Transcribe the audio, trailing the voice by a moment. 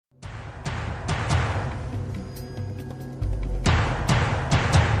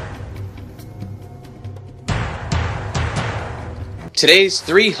Today's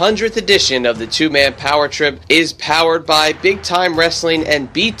 300th edition of the Two-Man Power Trip is powered by Big Time Wrestling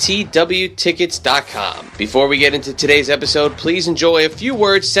and BTWTickets.com. Before we get into today's episode, please enjoy a few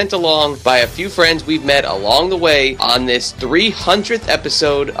words sent along by a few friends we've met along the way on this 300th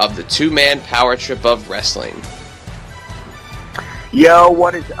episode of the Two-Man Power Trip of Wrestling. Yo,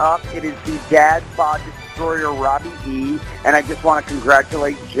 what is up? It is the Dad Bod Destroyer, Robbie E., and I just want to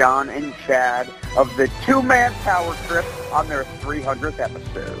congratulate John and Chad of the Two-Man Power Trip on their 300th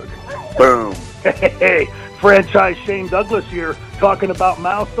episode. Boom. Hey, franchise Shane Douglas here, talking about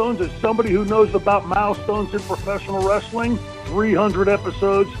milestones. As somebody who knows about milestones in professional wrestling, 300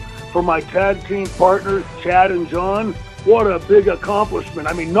 episodes for my tag team partners, Chad and John. What a big accomplishment.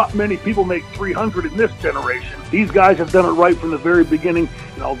 I mean, not many people make 300 in this generation. These guys have done it right from the very beginning.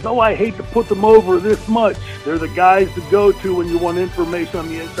 And although I hate to put them over this much, they're the guys to go to when you want information on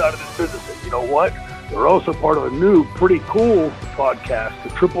the inside of this business. And you know what? They're also part of a new, pretty cool podcast, the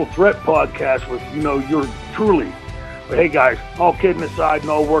Triple Threat podcast with, you're truly. But hey, guys, all kidding aside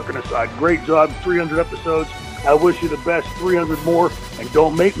and all working aside, great job, 300 episodes. I wish you the best, 300 more, and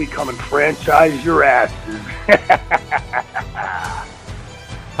don't make me come and franchise your asses.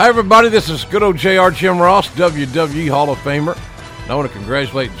 Hi, everybody. This is good old JR Jim Ross, WWE Hall of Famer. And I want to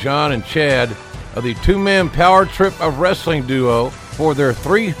congratulate John and Chad of the Two-Man Power Trip of Wrestling duo for their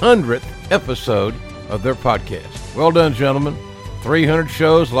 300th episode of their podcast. Well done, gentlemen. 300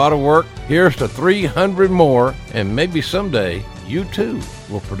 shows, a lot of work. Here's to 300 more, and maybe someday you too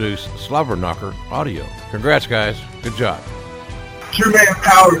will produce Slobber Knocker audio. Congrats, guys. Good job. Two-Man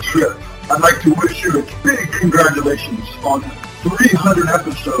Power Trip. I'd like to wish you a big congratulations on 300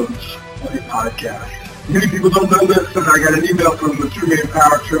 episodes of your podcast. Many people don't know this, and I got an email from the Two-Man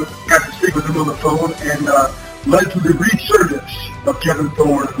Power Trip. Got to speak with him on the phone, and led to the resurgence of Kevin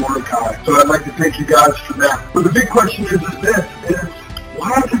Thorne and Mordecai. So I'd like to thank you guys for that. But the big question is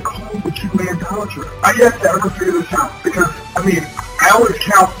why is it called the Two-Man Power Trip? I yet to ever figure this out, because, I always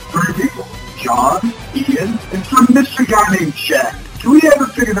count 3 people. John, Ian, and some mystery guy named Chad. Can we ever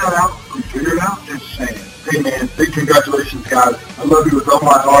figure that out? We figure it out? Just saying. Hey, man, big congratulations, guys. I love you with all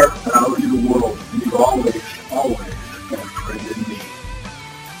my heart, and I love you the world. And you've always been a friend in me.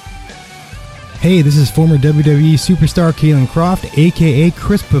 Hey, this is former WWE superstar Kalen Croft, a.k.a.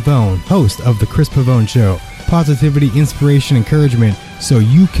 Chris Pavone, host of The Chris Pavone Show. Positivity, inspiration, encouragement, so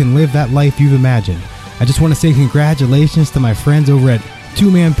you can live that life you've imagined. I just want to say congratulations to my friends over at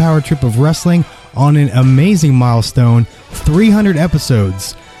Two-Man Power Trip of Wrestling on an amazing milestone, 300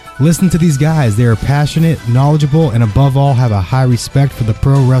 episodes. Listen to these guys. They are passionate, knowledgeable, and above all have a high respect for the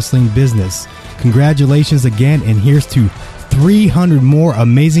pro wrestling business. Congratulations again, and here's to 300 more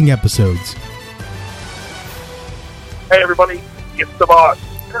amazing episodes. Hey, everybody, it's the boss,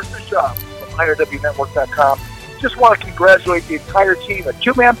 Chris Bishop from IRWNetwork.com. Just want to congratulate the entire team at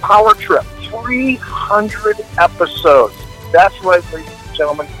Two-Man Power Trip. 300 episodes. That's right, ladies and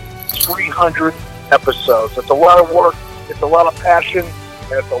gentlemen, 300 episodes. It's a lot of work, it's a lot of passion,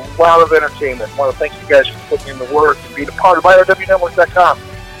 and it's a lot of entertainment. I want to thank you guys for putting in the work and being a part of IRWNetwork.com.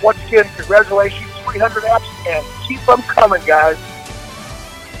 Once again, congratulations, 300 apps, and keep them coming, guys.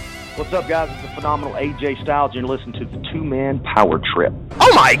 What's up, guys? It's the phenomenal AJ Styles. You're listening to the Two-Man Power Trip.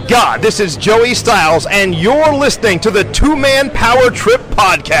 Oh my God, this is Joey Styles, and you're listening to the Two-Man Power Trip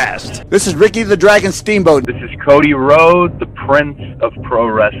podcast. This is Ricky the Dragon Steamboat. This is Cody Rhodes, the Prince of Pro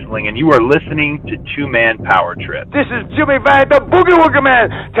Wrestling, and you are listening to Two-Man Power Trip. This is Jimmy Van, the Boogie Woogie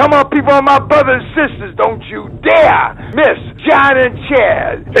Man. Tell my people, my brothers and sisters, don't you dare miss John and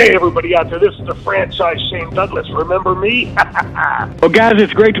Chad. Hey, everybody out there, this is the franchise Shane Douglas. Remember me? Well, guys,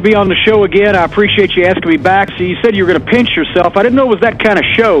 it's great to be on the show again. I appreciate you asking me back. So you said you were going to pinch yourself. I didn't know it was that kind of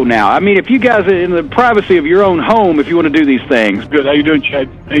show now. I mean, if you guys are in the privacy of your own home, if you want to do these things. Good. How you doing, Chad?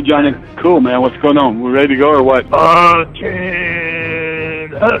 Hey, Johnny. Cool, man. What's going on? We're ready to go or what?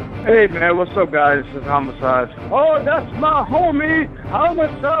 Hey, man. What's up, guys? This is Homicide. Oh, that's my homie.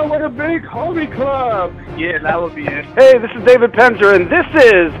 Homicide with a big homie club. Yeah, that would be it. Hey, this is David Penzer, and this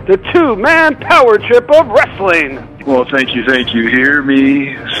is the Two-Man Power Trip of Wrestling. Well, thank you. Hear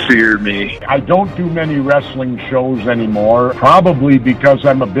me, fear me. I don't do many wrestling shows anymore, probably because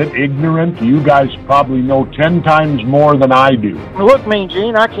I'm a bit ignorant. You guys probably know 10 times more than I do. Look, Mean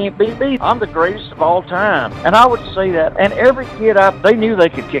Gene, I can't beat me. I'm the greatest of all time. And I would say that. And every kid they knew they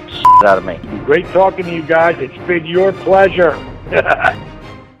could kick shit out of me. Great talking to you guys. It's been your pleasure.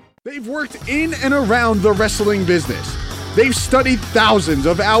 They've worked in and around the wrestling business. They've studied thousands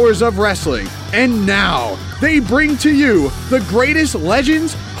of hours of wrestling, and now they bring to you the greatest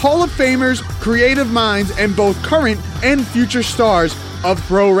legends, Hall of Famers, creative minds, and both current and future stars of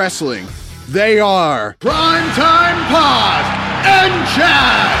pro wrestling. They are Primetime Pod and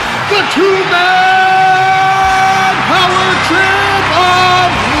Chad, the two-man power trip of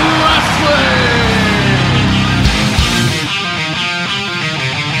wrestling.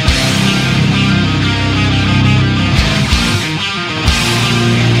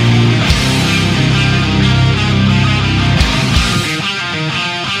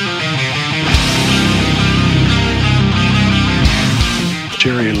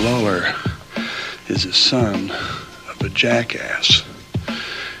 Jerry Lawler is the son of a jackass.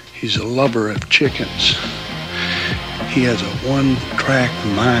 He's a lover of chickens. He has a one-track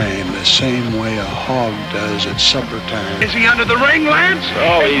mind the same way a hog does at supper time. Is he under the ring, Lance?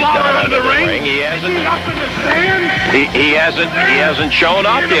 Oh, Is he's Lawler not under the ring. He Is hasn't. he up in the stand? He hasn't shown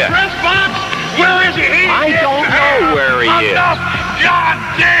up In the yet. press box? Where is he? I don't know where he is. Enough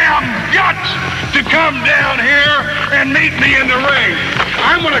goddamn guts to come down here and meet me in the ring.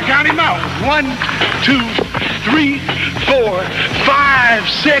 I'm going to count him out. 1, 2, 3, 4, 5,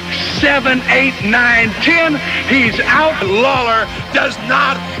 6, 7, 8, 9, 10. He's out. Lawler does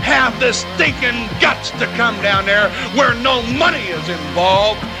not have the stinking guts to come down there where no money is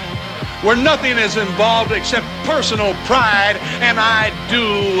involved, where nothing is involved except personal pride, and I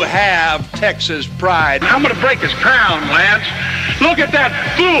do have Texas pride. I'm going to break his crown, Lance. Look at that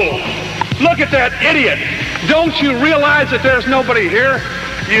fool. Look at that idiot. Don't you realize that there's nobody here?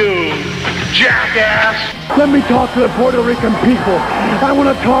 You jackass. Let me talk to the Puerto Rican people. I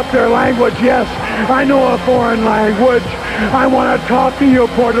want to talk their language, yes. I know a foreign language. I want to talk to you,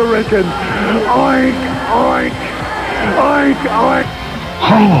 Puerto Ricans. Oink, oink, oink, oink.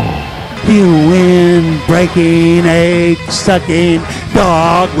 Oh. You wind-breaking, egg-sucking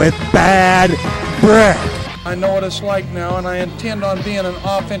dog with bad breath. I know what it's like now, and I intend on being an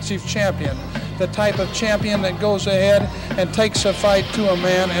offensive champion. The type of champion that goes ahead and takes a fight to a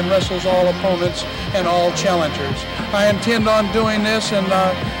man and wrestles all opponents and all challengers. I intend on doing this, and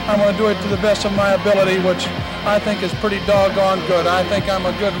I'm going to do it to the best of my ability, which I think is pretty doggone good. I think I'm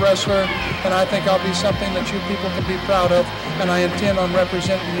a good wrestler, and I think I'll be something that you people can be proud of, and I intend on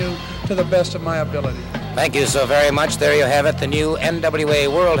representing you to the best of my ability. Thank you so very much. There you have it, the new NWA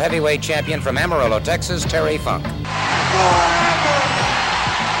World Heavyweight Champion from Amarillo, Texas, Terry Funk.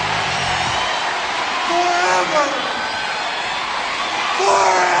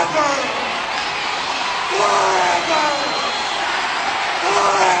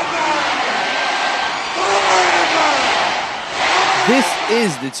 This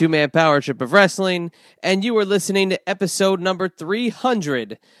is the two-man power trip of wrestling, and you are listening to episode number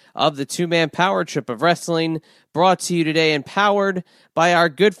 300 of the two-man power trip of wrestling, brought to you today and powered by our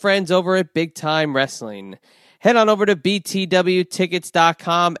good friends over at Big Time Wrestling. Head on over to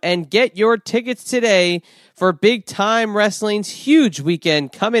btwtickets.com and get your tickets today for Big Time Wrestling's huge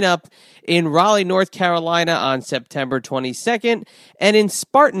weekend coming up in Raleigh, North Carolina on September 22nd and in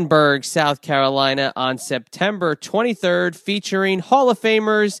Spartanburg, South Carolina on September 23rd, featuring Hall of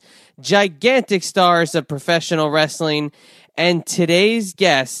Famers, gigantic stars of professional wrestling, and today's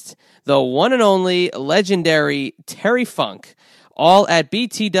guest, the one and only legendary Terry Funk. All at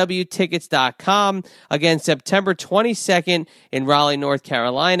btwtickets.com. Again, September 22nd in Raleigh, North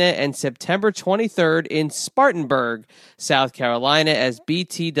Carolina, and September 23rd in Spartanburg, South Carolina, as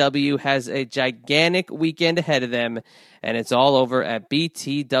BTW has a gigantic weekend ahead of them, and it's all over at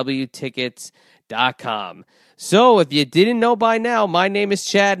btwtickets.com. So, if you didn't know by now, my name is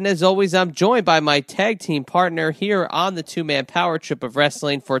Chad, and as always, I'm joined by my tag team partner here on the two-man power trip of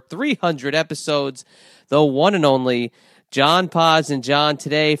wrestling for 300 episodes, the one and only John Paz. And John,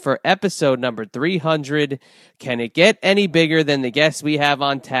 today for episode number 300, can it get any bigger than the guest we have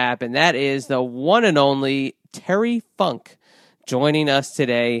on tap? And that is the one and only Terry Funk joining us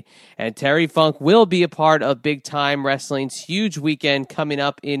today. And Terry Funk will be a part of Big Time Wrestling's huge weekend coming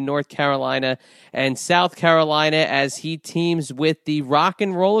up in North Carolina and South Carolina as he teams with the Rock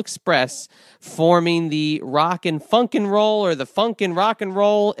and Roll Express, forming the Rock and Funk and Roll, or the Funk and Rock and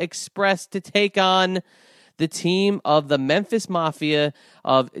Roll Express, to take on the team of the Memphis Mafia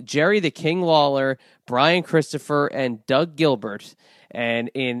of Jerry the King Lawler, Brian Christopher, and Doug Gilbert.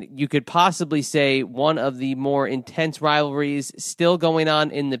 And you could possibly say one of the more intense rivalries still going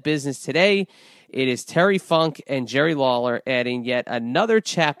on in the business today. It is Terry Funk and Jerry Lawler adding yet another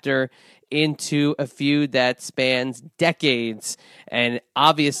chapter into a feud that spans decades. And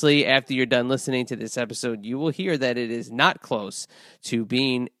obviously, after you're done listening to this episode, you will hear that it is not close to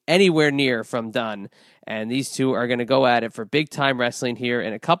being anywhere near from done. And these two are going to go at it for Big Time Wrestling here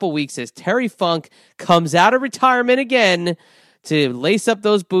in a couple weeks as Terry Funk comes out of retirement again to lace up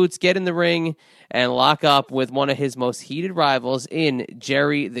those boots, get in the ring, and lock up with one of his most heated rivals in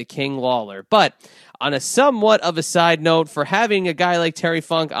Jerry the King Lawler. But on a somewhat of a side note, for having a guy like Terry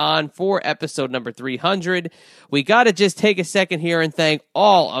Funk on for episode number 300. We got to just take a second here and thank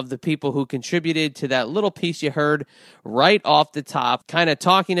all of the people who contributed to that little piece you heard right off the top, kind of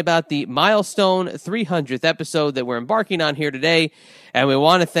talking about the milestone 300th episode that we're embarking on here today. And we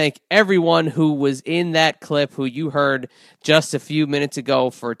want to thank everyone who was in that clip, who you heard just a few minutes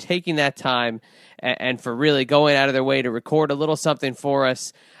ago, for taking that time and for really going out of their way to record a little something for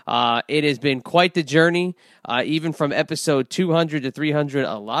us. It has been quite the journey. Even from episode 200 to 300,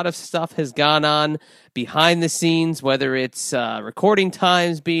 a lot of stuff has gone on behind the scenes, whether it's recording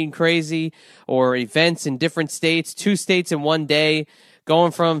times being crazy or events in different states, 2 states in one day,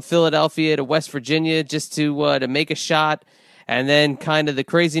 going from Philadelphia to West Virginia just to make a shot. And then kind of the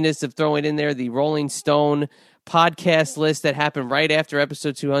craziness of throwing in there the Rolling Stone podcast list that happened right after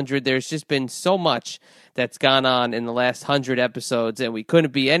episode 200. There's just been so much that's gone on in the last 100 episodes, and we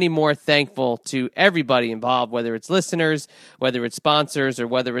couldn't be any more thankful to everybody involved, whether it's listeners, whether it's sponsors, or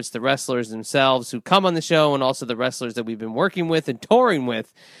whether it's the wrestlers themselves who come on the show, and also the wrestlers that we've been working with and touring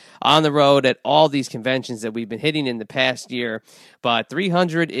with on the road at all these conventions that we've been hitting in the past year. But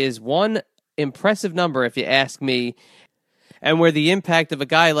 300 is one impressive number, if you ask me, and where the impact of a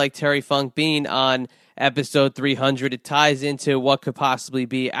guy like Terry Funk being on episode 300, it ties into what could possibly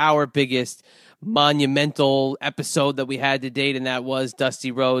be our biggest monumental episode that we had to date, and that was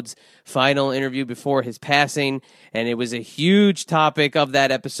Dusty Rhodes' final interview before his passing. And it was a huge topic of that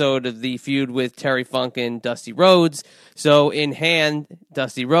episode of the feud with Terry Funk and Dusty Rhodes. So in hand,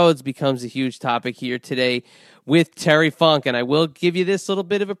 Dusty Rhodes becomes a huge topic here today with Terry Funk. And I will give you this little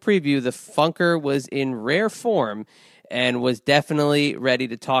bit of a preview. The Funker was in rare form and was definitely ready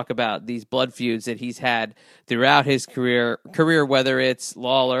to talk about these blood feuds that he's had throughout his career, whether it's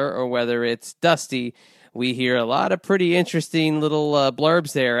Lawler or whether it's Dusty. We hear a lot of pretty interesting little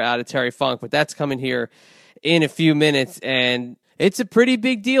blurbs there out of Terry Funk, but that's coming here in a few minutes. And it's a pretty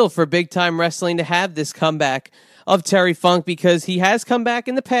big deal for Big Time Wrestling to have this comeback of Terry Funk, because he has come back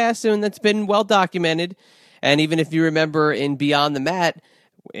in the past, and that's been well documented. And even if you remember in Beyond the Mat,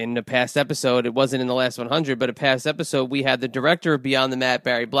 in the past episode, it wasn't in the last 100, but a past episode, we had the director of Beyond the Mat,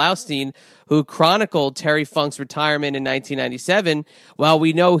 Barry Blaustein, who chronicled Terry Funk's retirement in 1997. While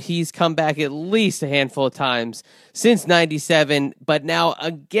we know he's come back at least a handful of times since 97, but now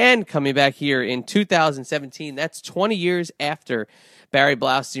again coming back here in 2017. That's 20 years after Barry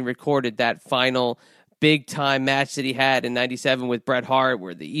Blaustein recorded that final big-time match that he had in 97 with Bret Hart,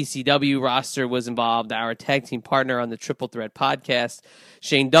 where the ECW roster was involved. Our tag team partner on the Triple Threat podcast,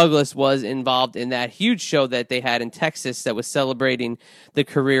 Shane Douglas, was involved in that huge show that they had in Texas that was celebrating the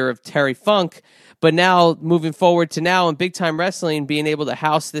career of Terry Funk. But now, moving forward to now in Big Time Wrestling, being able to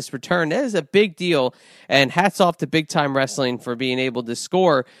house this return, that is a big deal. And hats off to Big Time Wrestling for being able to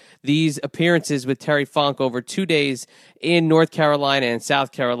score these appearances with Terry Funk over 2 days in North Carolina and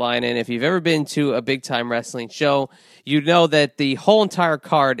South Carolina. And if you've ever been to a Big Time Wrestling show, you know that the whole entire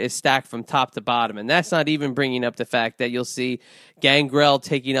card is stacked from top to bottom. And that's not even bringing up the fact that you'll see Gangrel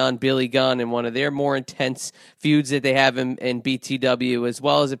taking on Billy Gunn in one of their more intense feuds that they have in BTW, as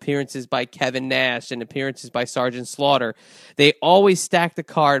well as appearances by Kevin Nash and appearances by Sergeant Slaughter. They always stack the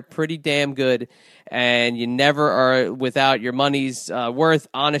card pretty damn good, and you never are without your money's worth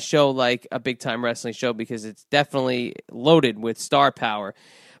on a show like a Big Time Wrestling show, because it's definitely loaded with star power.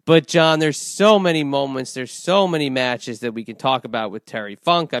 But, John, there's so many moments, there's so many matches that we can talk about with Terry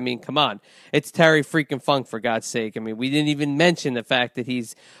Funk. I mean, come on. It's Terry freaking Funk, for God's sake. I mean, we didn't even mention the fact that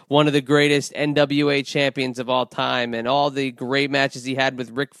he's one of the greatest NWA champions of all time, and all the great matches he had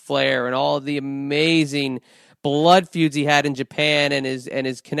with Ric Flair, and all the amazing blood feuds he had in Japan, and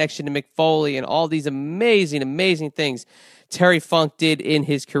his connection to Mick Foley, and all these amazing, amazing things Terry Funk did in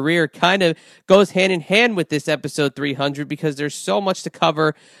his career. Kind of goes hand in hand with this episode 300, because there's so much to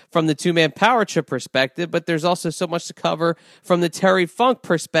cover from the two-man power trip perspective, but there's also so much to cover from the Terry Funk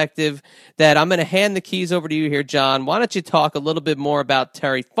perspective that I'm going to hand the keys over to you here, John. Why don't you talk a little bit more about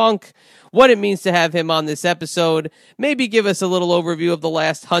Terry Funk, what it means to have him on this episode, maybe give us a little overview of the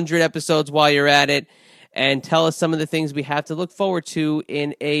last 100 episodes while you're at it, and tell us some of the things we have to look forward to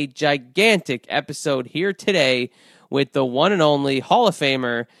in a gigantic episode here today with the one and only Hall of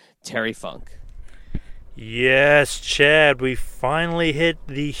Famer, Terry Funk. Yes, Chad, we finally hit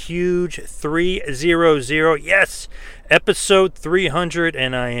the huge 300. Yes, episode 300,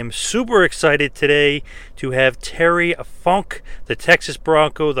 and I am super excited today to have Terry Funk, the Texas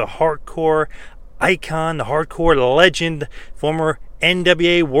Bronco, the hardcore icon, the hardcore legend, former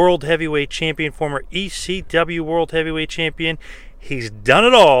NWA World Heavyweight Champion, former ECW World Heavyweight Champion. He's done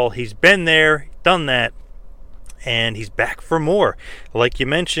it all. He's been there, done that. And he's back for more. Like you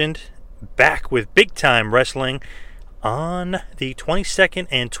mentioned, back with Big Time Wrestling on the 22nd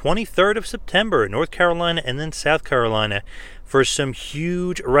and 23rd of September in North Carolina and then South Carolina for some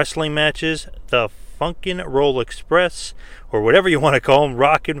huge wrestling matches. The Funkin' Roll Express, or whatever you want to call them,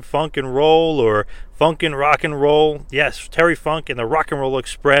 Rockin' Funkin' Roll or Funkin' Rockin' Roll. Yes, Terry Funk and the Rock and Roll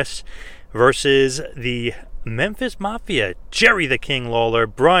Express versus the Memphis Mafia, Jerry the King Lawler,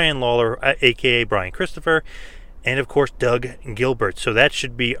 Brian Lawler, a.k.a. Brian Christopher, and of course Doug Gilbert. So that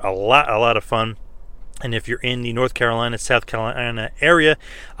should be a lot of fun. And if you're in the North Carolina, South Carolina area,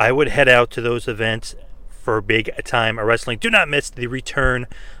 I would head out to those events for Big Time Wrestling. Do not miss the return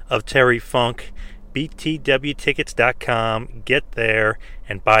of Terry Funk. BTWtickets.com. Get there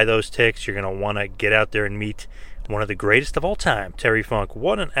and buy those tickets. You're going to want to get out there and meet one of the greatest of all time, Terry Funk.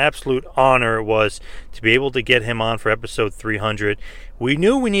 What an absolute honor it was to be able to get him on for episode 300. We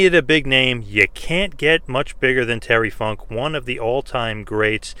knew we needed a big name. You can't get much bigger than Terry Funk, one of the all-time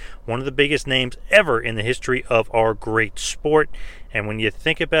greats, one of the biggest names ever in the history of our great sport. And when you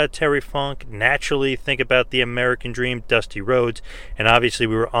think about Terry Funk, naturally think about the American Dream, Dusty Rhodes. And obviously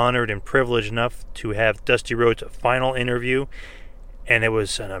we were honored and privileged enough to have Dusty Rhodes' final interview. And it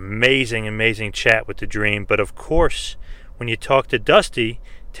was an amazing chat with the Dream. But of course, when you talk to Dusty,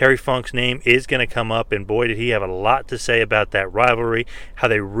 Terry Funk's name is going to come up, and boy, did he have a lot to say about that rivalry, how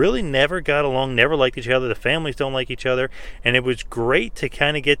they really never got along, never liked each other, the families don't like each other, and it was great to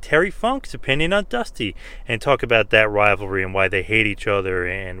kind of get Terry Funk's opinion on Dusty and talk about that rivalry and why they hate each other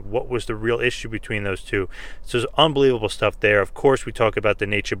and what was the real issue between those two. So there's unbelievable stuff there. Of course, we talk about the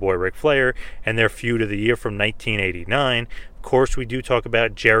Nature Boy Ric Flair and their feud of the year from 1989. Of course, we do talk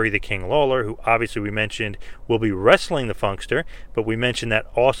about Jerry the King Lawler, who obviously we mentioned will be wrestling the Funkster, but we mentioned that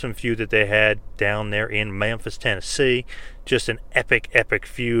awesome feud that they had down there in Memphis, Tennessee. Just an epic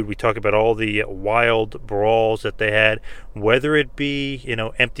feud. We talk about all the wild brawls that they had, whether it be,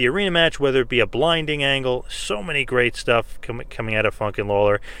 empty arena match, whether it be a blinding angle, so many great stuff coming out of Funk and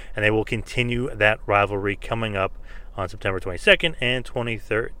Lawler, and they will continue that rivalry coming up on September 22nd and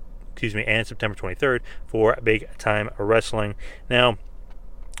 23rd. And September 23rd for Big Time Wrestling. Now,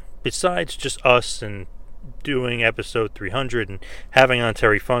 besides just us and doing episode 300 and having on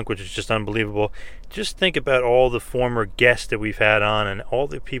Terry Funk, which is just unbelievable, just think about all the former guests that we've had on and all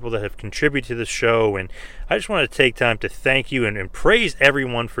the people that have contributed to the show. And I just want to take time to thank you and praise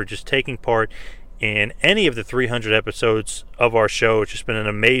everyone for just taking part in any of the 300 episodes of our show. It's just been an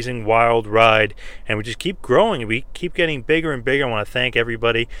amazing, wild ride, and we just keep growing. We keep getting bigger and bigger. I want to thank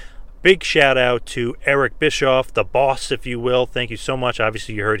everybody. Big shout out to Eric Bischoff, the boss, if you will. Thank you so much.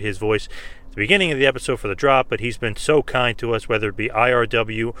 Obviously, you heard his voice at the beginning of the episode for the drop, but he's been so kind to us, whether it be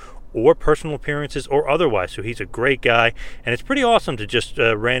IRW or personal appearances or otherwise. So he's a great guy, and it's pretty awesome to just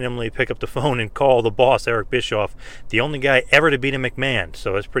randomly pick up the phone and call the boss, Eric Bischoff, the only guy ever to beat a McMahon.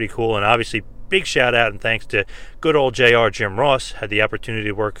 So it's pretty cool, and obviously, big shout out and thanks to good old JR Jim Ross. Had the opportunity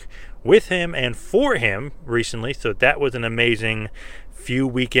to work with him and for him recently, so that was an amazing few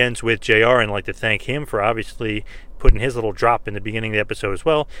weekends with JR, and I'd like to thank him for obviously putting his little drop in the beginning of the episode as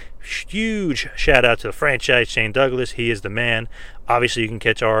well. Huge shout out to the franchise, Shane Douglas. He is the man. Obviously, you can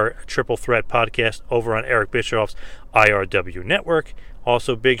catch our Triple Threat podcast over on Eric Bischoff's IRW network.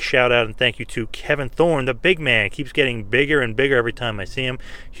 Also, big shout out and thank you to Kevin Thorne, the big man. Keeps getting bigger and bigger every time I see him.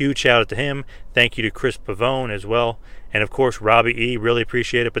 Huge shout out to him. Thank you to Chris Pavone as well. And of course, Robbie E. Really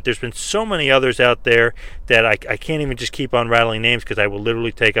appreciate it. But there's been so many others out there that I can't even just keep on rattling names because I will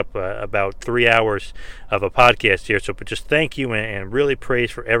literally take up about 3 hours of a podcast here. But just thank you and really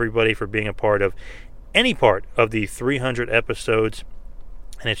praise for everybody for being a part of any part of the 300 episodes.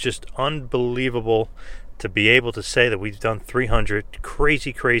 And it's just unbelievable to be able to say that we've done 300.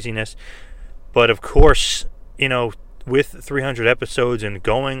 Craziness. But of course, with 300 episodes and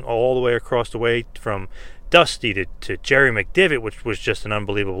going all the way across the way from Dusty to Jerry McDevitt, which was just an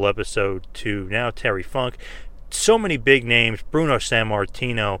unbelievable episode, to now Terry Funk. So many big names. Bruno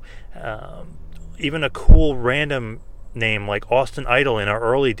Sammartino, even a cool random name like Austin Idol in our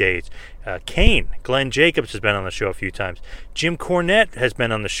early days. Kane, Glenn Jacobs has been on the show a few times. Jim Cornette has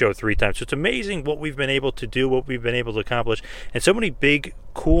been on the show 3 times. So it's amazing what we've been able to do, what we've been able to accomplish, and so many big,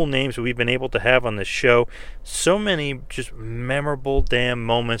 cool names that we've been able to have on this show. So many just memorable damn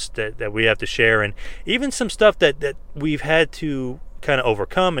moments that we have to share, and even some stuff that we've had to kind of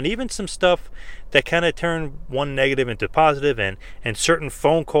overcome, and even some stuff that kind of turn one negative into positive, and certain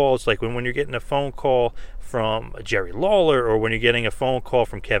phone calls, like when you're getting a phone call from Jerry Lawler, or when you're getting a phone call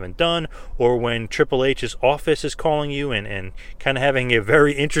from Kevin Dunn, or when Triple H's office is calling you and kind of having a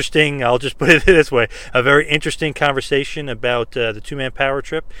very interesting, I'll just put it this way, a very interesting conversation about the two-man power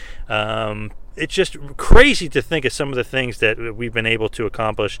trip. It's just crazy to think of some of the things that we've been able to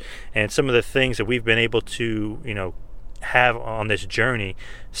accomplish and some of the things that we've been able to, have on this journey,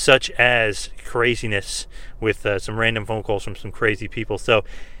 such as craziness with some random phone calls from some crazy people. So,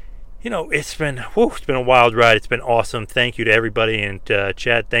 it's been a wild ride. It's been awesome. Thank you to everybody. And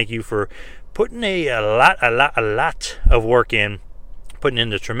Chad, thank you for putting a lot of work in, putting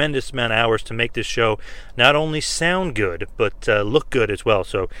in a tremendous amount of hours to make this show not only sound good, but look good as well.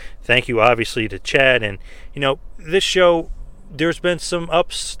 So thank you, obviously, to Chad. And, this show, there's been some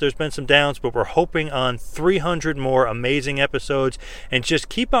ups, there's been some downs, but we're hoping on 300 more amazing episodes, and just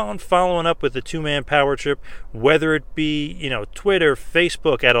keep on following up with the two-man power trip, whether it be, Twitter,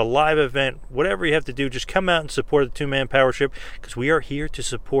 Facebook, at a live event, whatever you have to do, just come out and support the two-man power trip, because we are here to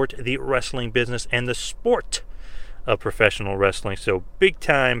support the wrestling business and the sport of professional wrestling. So big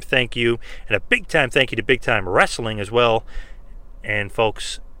time thank you, and a big time thank you to Big Time Wrestling as well. And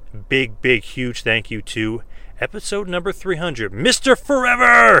folks, big huge thank you to episode number 300, Mr.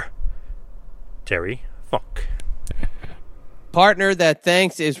 Forever, Terry Funk. Partner, that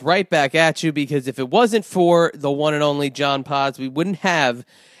thanks is right back at you, because if it wasn't for the one and only John Pods, we wouldn't have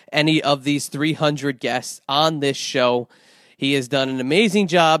any of these 300 guests on this show. He has done an amazing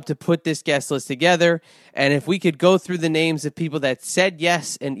job to put this guest list together, and if we could go through the names of people that said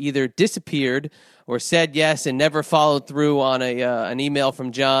yes and either disappeared or said yes and never followed through on an email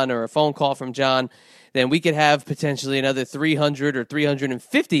from John or a phone call from John, then we could have potentially another 300 or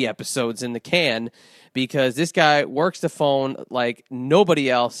 350 episodes in the can, because this guy works the phone like nobody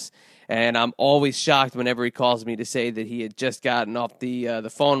else, and I'm always shocked whenever he calls me to say that he had just gotten off the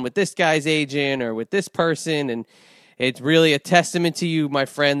phone with this guy's agent or with this person, and it's really a testament to you, my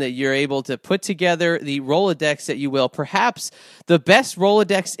friend, that you're able to put together the Rolodex that you will, perhaps the best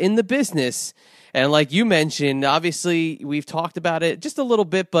Rolodex in the business. And like you mentioned, obviously we've talked about it just a little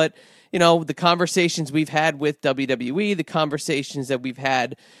bit, but the conversations we've had with WWE, the conversations that we've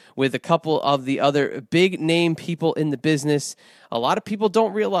had with a couple of the other big name people in the business, a lot of people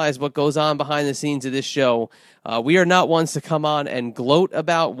don't realize what goes on behind the scenes of this show. We are not ones to come on and gloat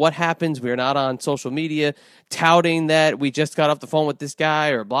about what happens. We are not on social media touting that we just got off the phone with this guy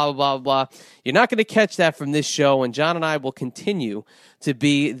or blah, blah, blah, blah. You're not going to catch that from this show, and John and I will continue to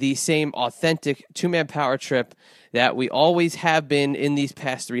be the same authentic two-man power trip that we always have been in these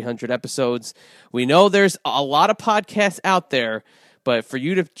past 300 episodes. We know there's a lot of podcasts out there, but for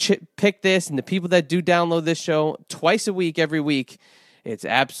you to pick this, and the people that do download this show twice a week, every week, it's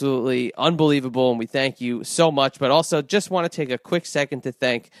absolutely unbelievable, and we thank you so much. But also just want to take a quick second to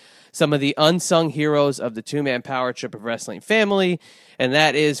thank some of the unsung heroes of the two-man power trip of wrestling family, and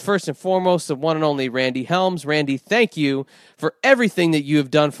that is first and foremost the one and only Randy Helms. Randy, thank you for everything that you have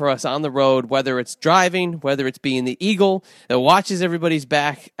done for us on the road, whether it's driving, whether it's being the eagle that watches everybody's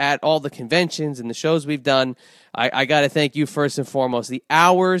back at all the conventions and the shows we've done. I got to thank you first and foremost. The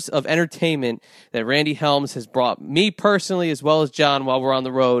hours of entertainment that Randy Helms has brought me personally, as well as John, while we're on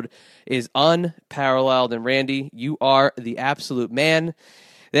the road, is unparalleled. And Randy, you are the absolute man.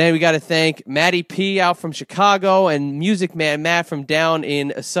 Then we got to thank Matty P out from Chicago and Music Man Matt from down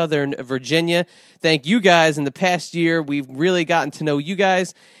in Southern Virginia. Thank you guys. In the past year, we've really gotten to know you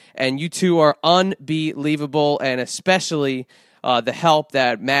guys, and you two are unbelievable, and especially the help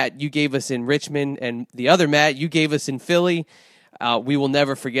that Matt, you gave us in Richmond, and the other Matt, you gave us in Philly. We will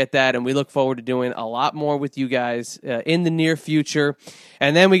never forget that, and we look forward to doing a lot more with you guys in the near future.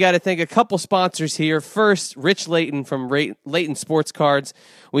 And then we got to thank a couple sponsors here. First, Rich Layton from Layton Sports Cards.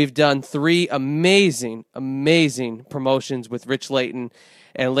 We've done 3 amazing promotions with Rich Layton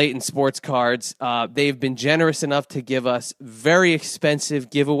and Layton Sports Cards. They've been generous enough to give us very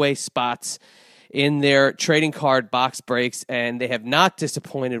expensive giveaway spots in their trading card box breaks, and they have not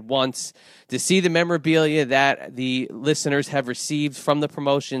disappointed once. To see the memorabilia that the listeners have received from the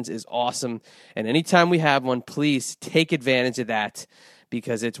promotions is awesome, and anytime we have one, please take advantage of that,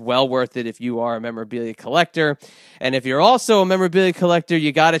 because it's well worth it if you are a memorabilia collector. And if you're also a memorabilia collector,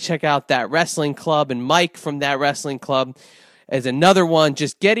 you got to check out That Wrestling Club, and Mike from That Wrestling Club as another one.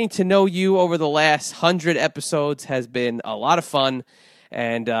 Just getting to know you over the last 100 episodes has been a lot of fun.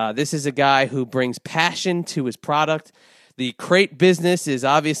 And this is a guy who brings passion to his product. The crate business is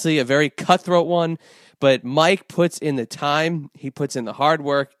obviously a very cutthroat one, but Mike puts in the time, he puts in the hard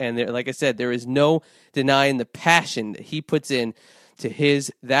work, and there, like I said, there is no denying the passion that he puts in to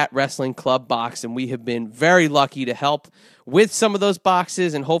his That Wrestling Club box, and we have been very lucky to help with some of those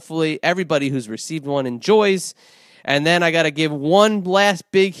boxes, and hopefully everybody who's received one enjoys. And then I got to give one last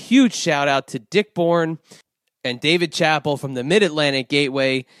big, huge shout out to Dick Bourne and David Chappell from the Mid-Atlantic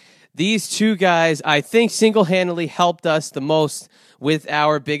Gateway. These two guys, I think, single-handedly helped us the most with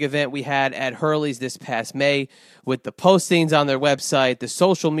our big event we had at Hurley's this past May, with the postings on their website, the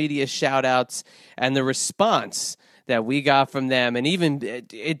social media shout-outs, and the response that we got from them. And even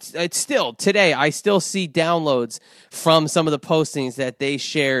it's still today, I still see downloads from some of the postings that they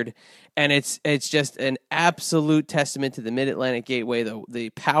shared. And it's just an absolute testament to the Mid-Atlantic Gateway, the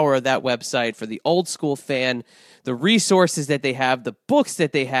power of that website for the old school fan, the resources that they have, the books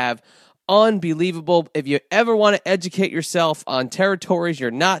that they have, unbelievable. If you ever want to educate yourself on territories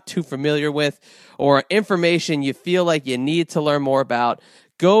you're not too familiar with or information you feel like you need to learn more about,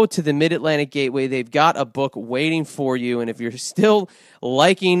 go to the Mid-Atlantic Gateway. They've got a book waiting for you. And if you're still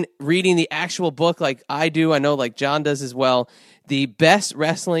liking reading the actual book like I do, I know like John does as well, the best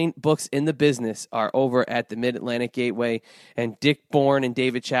wrestling books in the business are over at the Mid-Atlantic Gateway. And Dick Bourne and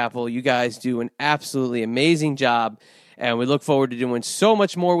David Chappell, you guys do an absolutely amazing job. And we look forward to doing so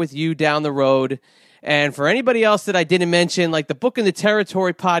much more with you down the road. And for anybody else that I didn't mention, like the Book in the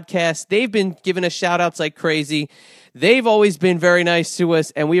Territory podcast, they've been giving us shout-outs like crazy. They've always been very nice to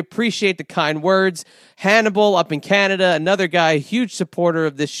us, and we appreciate the kind words. Hannibal up in Canada, another guy, a huge supporter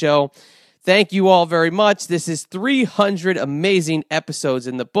of this show. Thank you all very much. This is 300 amazing episodes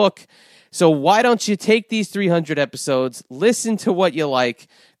in the book. So why don't you take these 300 episodes, listen to what you like,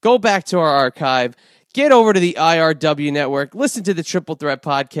 go back to our archive, get over to the IRW network, listen to the Triple Threat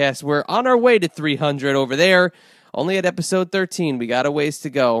podcast. We're on our way to 300 over there. Only at episode 13. We got a ways to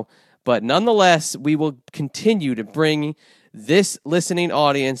go. But nonetheless, we will continue to bring this listening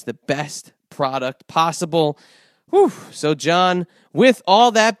audience the best product possible. Whew. So, John, with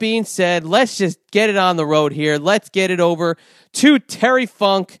all that being said, let's just get it on the road here. Let's get it over to Terry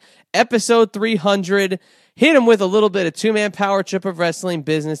Funk, episode 300. Hit him with a little bit of two-man power trip of wrestling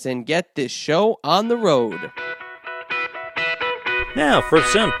business and get this show on the road. Now for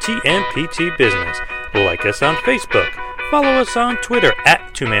some TMPT business. Like us on Facebook. Follow us on Twitter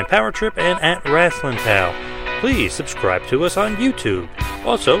at Two Man Power Trip and at Wrestling Pal. Please subscribe to us on YouTube.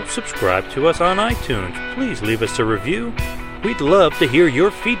 Also, subscribe to us on iTunes. Please leave us a review. We'd love to hear your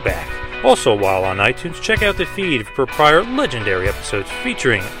feedback. Also, while on iTunes, check out the feed for prior legendary episodes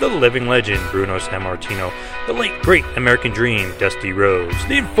featuring the living legend Bruno Sammartino, the late great American Dream Dusty Rhodes,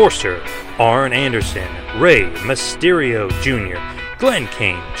 the Enforcer Arn Anderson, Rey Mysterio Jr., Glenn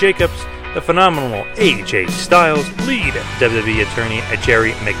Kane Jacobs, the phenomenal AJ Styles, lead WWE attorney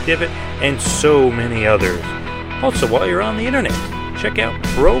Jerry McDevitt, and so many others. Also, while you're on the internet, check out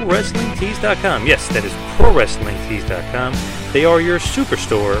ProWrestlingTees.com. Yes, that is ProWrestlingTees.com. They are your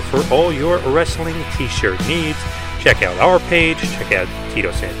superstore for all your wrestling t-shirt needs. Check out our page. Check out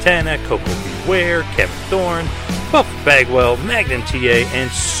Tito Santana, Coco Beware, Kevin Thorne, Buff Bagwell, Magnum TA,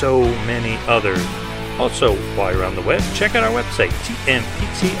 and so many others. Also, while you're on the web, check out our website,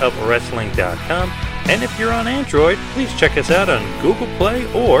 tmptofwrestling.com. And if you're on Android, please check us out on Google Play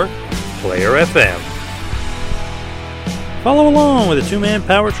or Player FM. Follow along with a two-man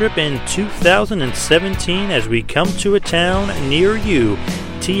power trip in 2017 as we come to a town near you.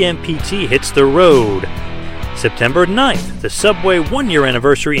 TMPT hits the road. September 9th, the Subway 1-year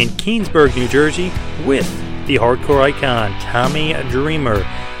anniversary in Keansburg, New Jersey with the hardcore icon Tommy Dreamer.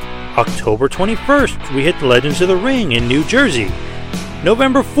 October 21st, we hit the Legends of the Ring in New Jersey.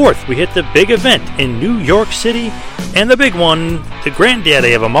 November 4th, we hit the big event in New York City. And the big one, the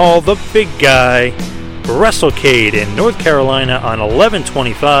granddaddy of them all, the big guy, WrestleCade in North Carolina on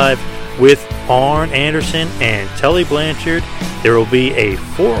 11/25 with Arn Anderson and Tully Blanchard. There will be a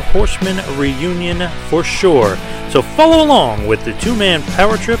Four Horsemen reunion for sure. So follow along with the two-man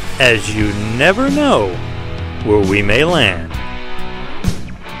power trip as you never know where we may land.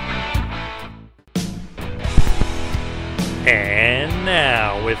 And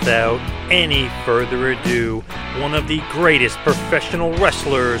now, without any further ado, one of the greatest professional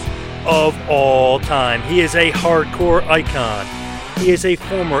wrestlers of all time. He is a hardcore icon. He is a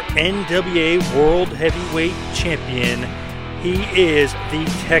former NWA World Heavyweight Champion. He is the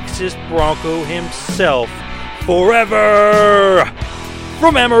Texas Bronco himself, forever!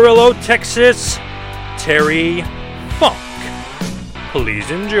 From Amarillo, Texas, Terry Funk. Please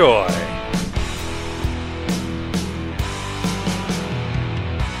enjoy.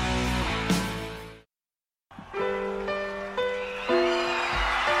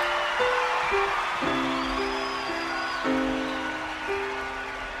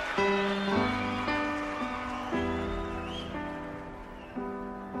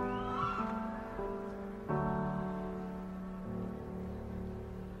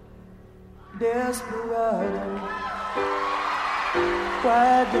 Desperado,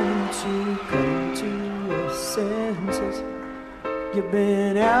 why don't you come to your senses? You've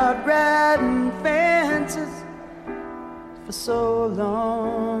been out riding fences for so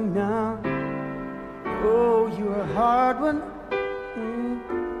long now. Oh, you're a hard one,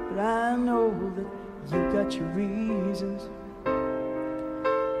 but I know that you got your reasons.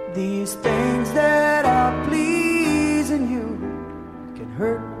 These things that are pleasing you can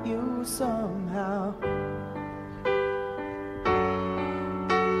hurt you somehow.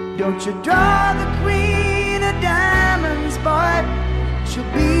 Don't you draw the queen of diamonds, boy. She'll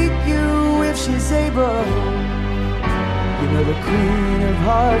beat you if she's able. You know the queen of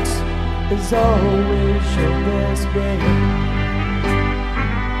hearts is always your best bet.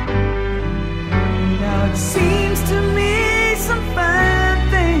 Now it seems to me some fine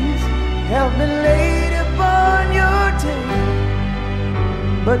things have been laid upon your table,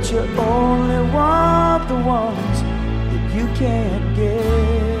 but you only want the ones that you can't get.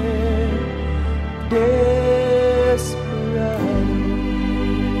 Desperado.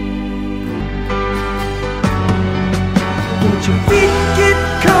 Don't your feet get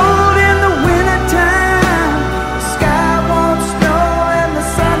cold in the wintertime? The sky won't snow and the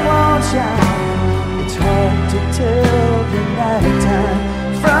sun won't shine. It's hard to tell the nighttime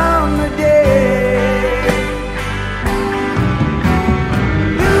from the day.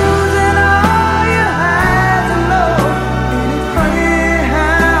 Losing all your highs and lows. Ain't it funny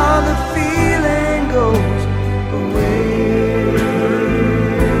how the feeling goes away?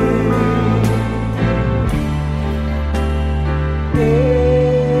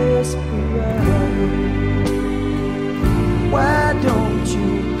 Desperado, why don't you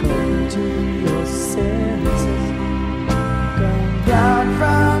come to your senses? Come down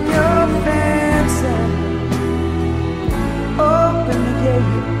from your fence and open the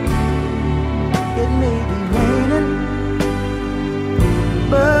gate. It may be raining,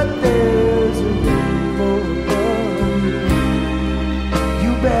 but there's a rainbow above you.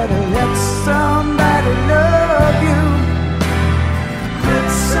 You better let somebody love you. Let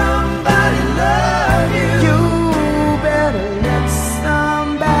somebody love you. You better let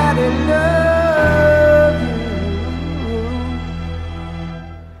somebody love you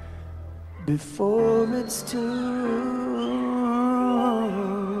before it's too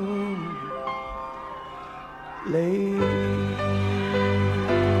late.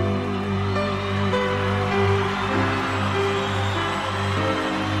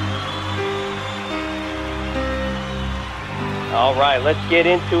 All right, let's get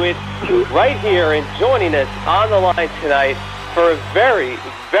into it right here. And joining us on the line tonight for a very,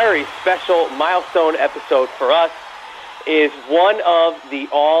 very special milestone episode for us is one of the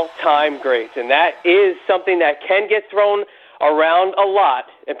all-time greats. And that is something that can get thrown around a lot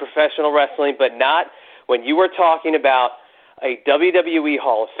in professional wrestling, but not when you are talking about a WWE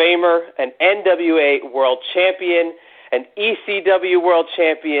Hall of Famer, an NWA World Champion, an ECW World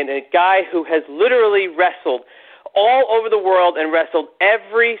Champion, and a guy who has literally wrestled all over the world and wrestled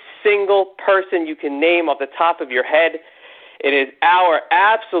every single person you can name off the top of your head. It is our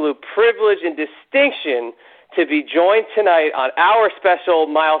absolute privilege and distinction to be joined tonight on our special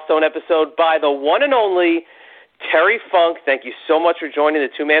milestone episode by the one and only Terry Funk. Thank you so much for joining the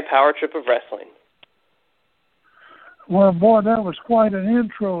two-man power trip of wrestling. Well, boy, that was quite an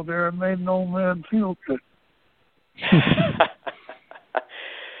intro there. It made an old man feel good.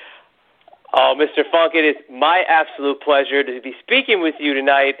 Oh, Mr. Funk, it is my absolute pleasure to be speaking with you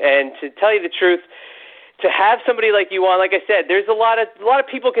tonight. And to tell you the truth, to have somebody like you on, like I said, there's a lot of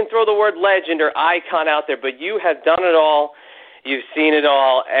people can throw the word legend or icon out there, but you have done it all. You've seen it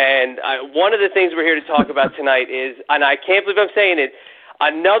all. And one of the things we're here to talk about tonight is, and I can't believe I'm saying it,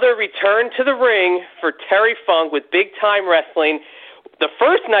 another return to the ring for Terry Funk with Big Time Wrestling. The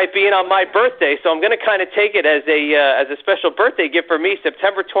first night being on my birthday, so I'm going to kind of take it as a special birthday gift for me,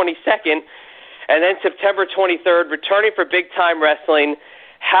 September 22nd, and then September 23rd, returning for Big Time Wrestling.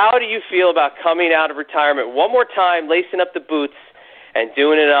 How do you feel about coming out of retirement one more time, lacing up the boots, and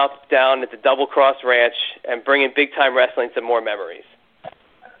doing it up down at the Double Cross Ranch and bringing Big Time Wrestling some more memories?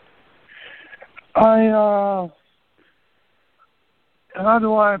 How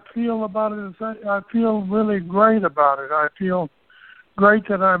do I feel about it? I feel really great about it. I feel great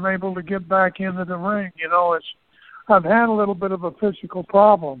that I'm able to get back into the ring. You know, I've had a little bit of a physical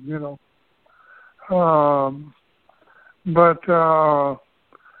problem, you know. But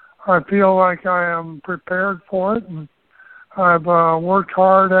I feel like I am prepared for it, and I've worked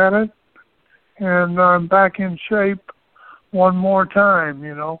hard at it, and I'm back in shape one more time,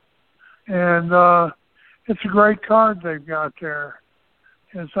 you know. And it's a great card they've got there.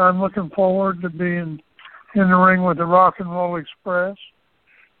 is I'm looking forward to being in the ring with the Rock and Roll Express,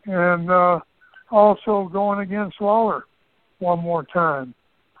 and also going against Lawler one more time.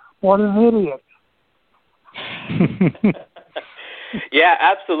 What an idiot. Yeah,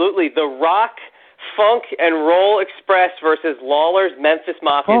 absolutely. The Rock, Funk, and Roll Express versus Lawler's Memphis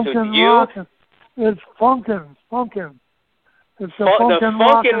Mafia. So it's Funkin'. It's the Funkin'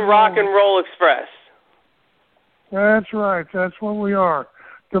 Rock and Roll Express. That's right. That's what we are.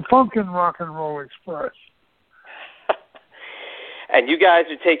 The Funkin' Rock and Roll Express. And you guys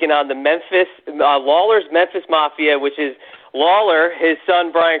are taking on the Lawler's Memphis Mafia, which is Lawler, his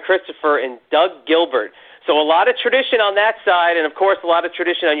son Brian Christopher, and Doug Gilbert. So a lot of tradition on that side, and of course a lot of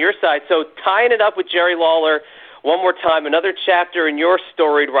tradition on your side. So tying it up with Jerry Lawler one more time, another chapter in your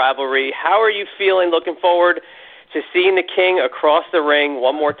storied rivalry. How are you feeling, looking forward to seeing the King across the ring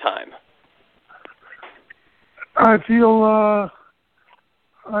one more time? I feel,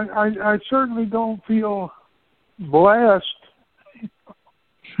 I certainly don't feel blessed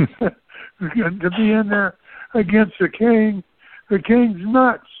to be in there against the King. The King's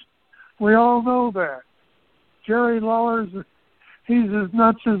nuts. We all know that. Jerry Lawler's, he's as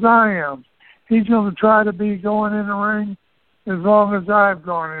nuts as I am. He's going to try to be going in the ring as long as I've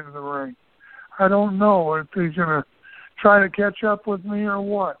gone into the ring. I don't know if he's going to try to catch up with me or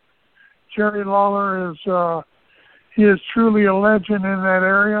what. Jerry Lawler is, he is truly a legend in that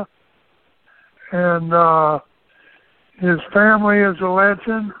area. And his family is a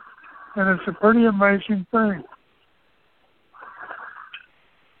legend. And it's a pretty amazing thing.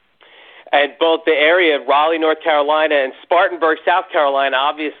 And both the area of Raleigh, North Carolina, and Spartanburg, South Carolina,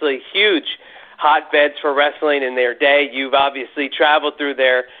 obviously huge hotbeds for wrestling in their day. You've obviously traveled through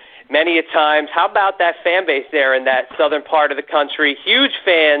there many a times. How about that fan base there in that southern part of the country? Huge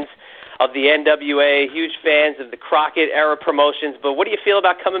fans of the NWA, huge fans of the Crockett-era promotions. But what do you feel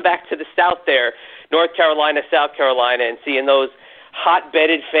about coming back to the South there, North Carolina, South Carolina, and seeing those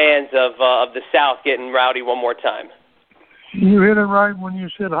hot-bedded fans of the South getting rowdy one more time? You hit it right when you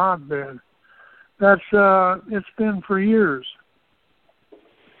said hotbed. That's it's been for years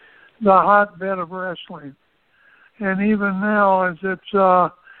the hotbed of wrestling, and even now, as it's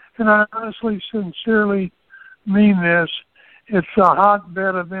and I honestly, sincerely mean this, it's a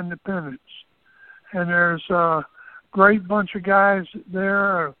hotbed of independence, and there's a great bunch of guys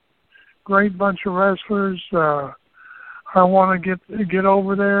there, a great bunch of wrestlers. I want to get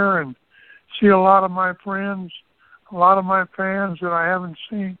over there and see a lot of my friends, a lot of my fans that I haven't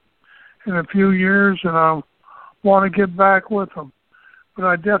seen in a few years, and I want to get back with them. But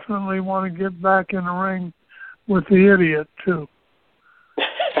I definitely want to get back in the ring with the idiot, too.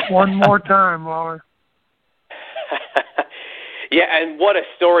 One more time, Lawler. Yeah, and what a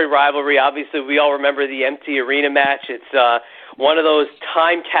story rivalry. Obviously, we all remember the empty arena match. It's one of those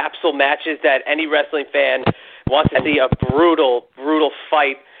time capsule matches that any wrestling fan wants to see. A brutal, brutal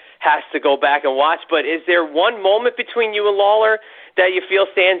fight, has to go back and watch. But is there one moment between you and Lawler that you feel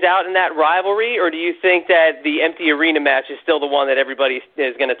stands out in that rivalry, or do you think that the empty arena match is still the one that everybody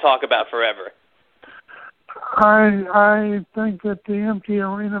is going to talk about forever? I think that the empty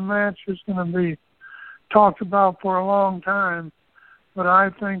arena match is going to be talked about for a long time, but I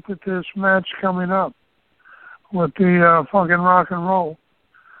think that this match coming up with the Funkin' Rock and Roll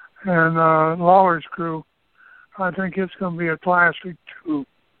and Lawler's crew, I think it's going to be a classic too.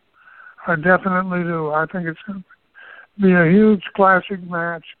 I definitely do. I think it's going to be a huge classic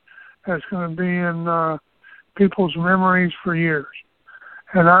match that's going to be in people's memories for years.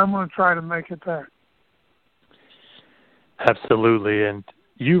 And I'm going to try to make it that. Absolutely. And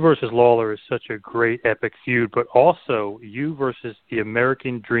you versus Lawler is such a great epic feud, but also you versus the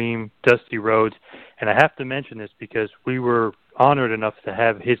American Dream, Dusty Rhodes. And I have to mention this because we were honored enough to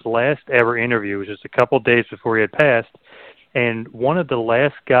have his last ever interview, which was just a couple of days before he had passed. And one of the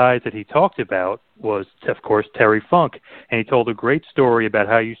last guys that he talked about was, of course, Terry Funk. And he told a great story about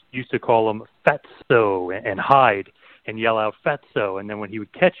how you used to call him Fatso and hide and yell out Fatso. And then when he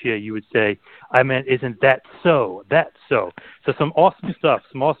would catch you, you would say, I meant, isn't that so? That's so. So some awesome stuff,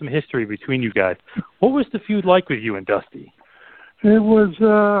 some awesome history between you guys. What was the feud like with you and Dusty? It was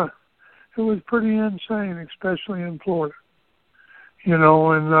pretty insane, especially in Florida. You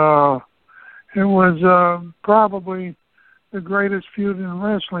know, and it was probably the greatest feud in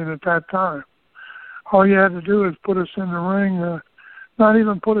wrestling at that time. All you had to do is put us in the ring, not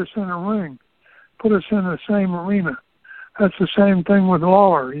even put us in the ring, put us in the same arena. That's the same thing with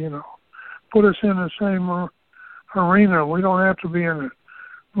Lawler, you know. Put us in the same arena. We don't have to be in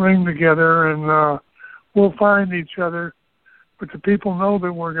the ring together, and we'll find each other. But the people know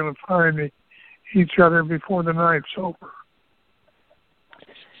that we're going to find each other before the night's over.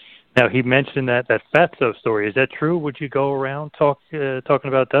 Now, he mentioned that Fatso story. Is that true? Would you go around talking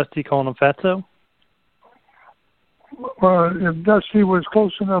about Dusty, calling him Fatso? Well, if Dusty was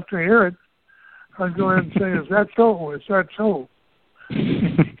close enough to hear it, I'd go ahead and say, is that so? Is that so?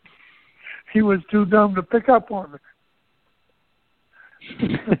 He was too dumb to pick up on it.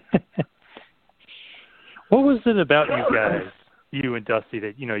 What was it about you guys, you and Dusty,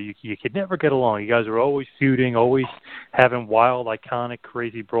 that you could never get along? You guys were always feuding, always having wild, iconic,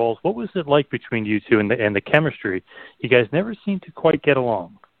 crazy brawls. What was it like between you two and the chemistry? You guys never seemed to quite get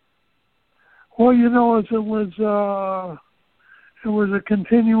along. Well, it was a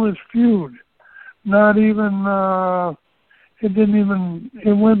continuous feud. Not even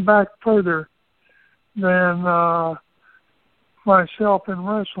it went back further than myself in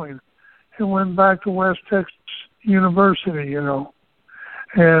wrestling. It went back to West Texas University, and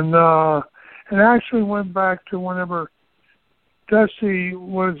it actually went back to whenever Dusty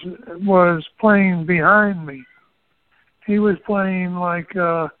was playing behind me. He was playing like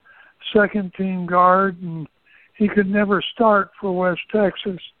second team guard, and he could never start for West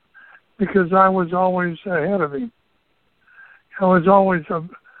Texas because I was always ahead of him. I was always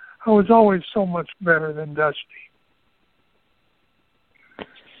so much better than Dusty.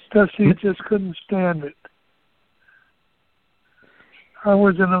 Dusty just couldn't stand it. I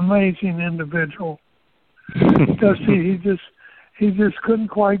was an amazing individual. Dusty, he just couldn't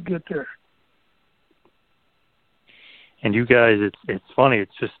quite get there. And you guys, it's funny.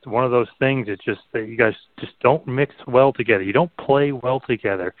 It's just one of those things. It's just that you guys just don't mix well together. You don't play well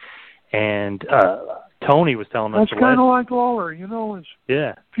together. And Tony was telling us. That's kind of like Lawler,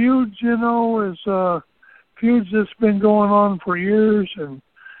 Yeah. Feuds, feuds that's been going on for years, and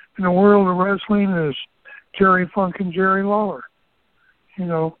in the world of wrestling is Terry Funk and Jerry Lawler.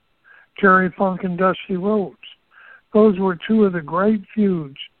 Terry Funk and Dusty Rhodes. Those were two of the great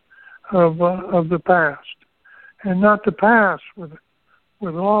feuds of the past. And not the past with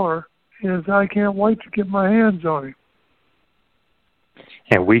Lawler is I can't wait to get my hands on him.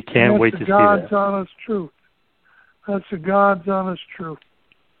 And we can't wait to see that. That's the God's honest truth. That's the God's honest truth.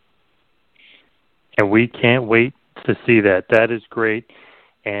 And we can't wait to see that. That is great.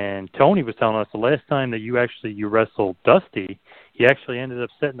 And Tony was telling us the last time that you wrestled Dusty, he actually ended up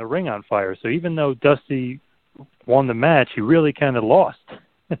setting the ring on fire. So even though Dusty won the match, he really kind of lost.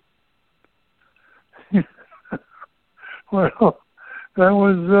 Well, that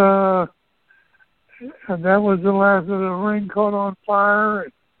was the last of the ring caught on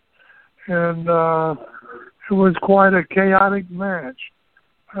fire, and it was quite a chaotic match.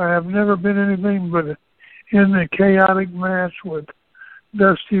 I have never been anything but in a chaotic match with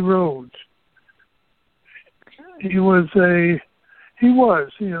Dusty Rhodes. He was, as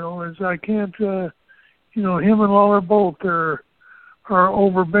I can't, him and Lawler both are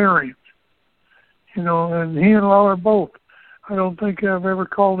overbearing, and he and Lawler both. I don't think I've ever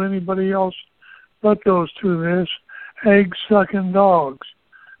called anybody else but those two this egg-sucking dogs.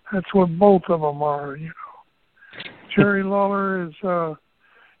 That's what both of them are, Jerry Lawler is,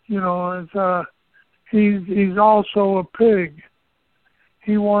 he's also a pig.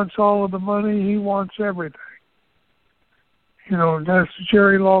 He wants all of the money. He wants everything. That's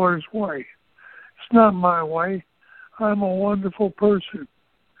Jerry Lawler's way. It's not my way. I'm a wonderful person.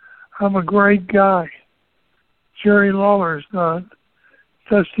 I'm a great guy. Jerry Lawler's not.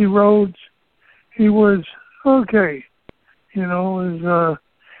 Dusty Rhodes, he was okay. He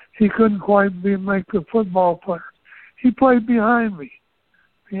couldn't quite make the football player. He played behind me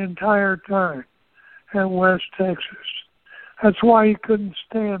the entire time at West Texas. That's why he couldn't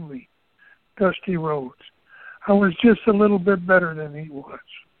stand me, Dusty Rhodes. I was just a little bit better than he was.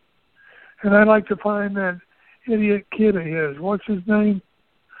 And I'd like to find that idiot kid of his. What's his name?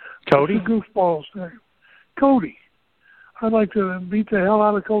 Cody? What's the goofball's name? Cody. I'd like to beat the hell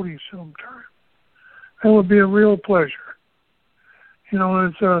out of Cody sometime. That would be a real pleasure.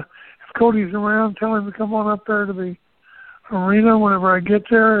 If Cody's around, tell him to come on up there to the arena whenever I get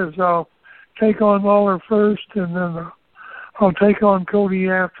there, as I'll take on Lawler first, and then I'll take on Cody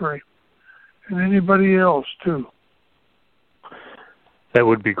after him, and anybody else, too. That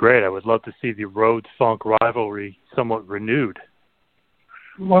would be great. I would love to see the Rhodes-Funk rivalry somewhat renewed.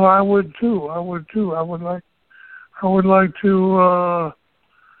 Well, I would, too. I would like to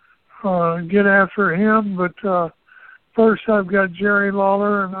get after him, but first I've got Jerry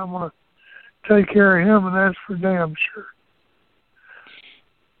Lawler, and I'm going to take care of him, and that's for damn sure.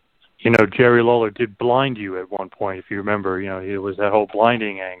 Jerry Lawler did blind you at one point, if you remember. It was that whole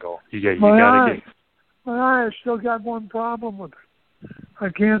blinding angle. My eye has still got one problem with it. I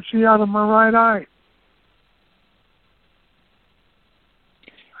can't see out of my right eye.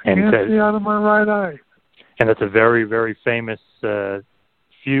 Can't see out of my right eye. And that's a very, very famous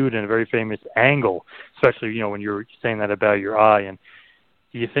feud and a very famous angle, especially, when you're saying that about your eye. And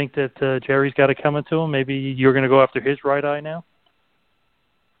do you think that Jerry's got it coming to him? Maybe you're going to go after his right eye now?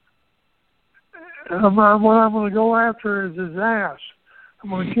 What I'm going to go after is his ass. I'm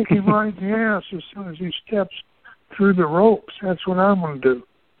going to kick him right in the ass as soon as he steps through the ropes. That's what I'm going to do.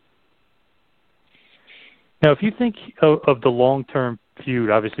 Now, if you think of the long-term feud,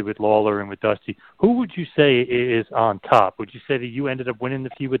 obviously with Lawler and with Dusty, who would you say is on top? Would you say that you ended up winning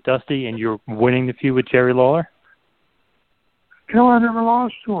the feud with Dusty and you're winning the feud with Jerry Lawler? Hell, I never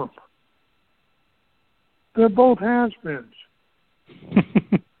lost to him. They're both has-beens.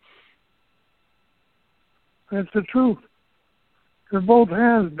 That's the truth. They're both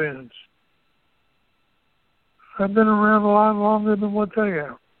has-beens. I've been around a lot longer than what they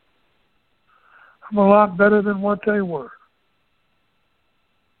have. I'm a lot better than what they were.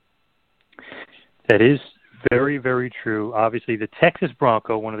 That is very, very true. Obviously, the Texas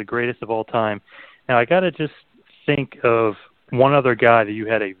Bronco, one of the greatest of all time. Now, I got to just think of one other guy that you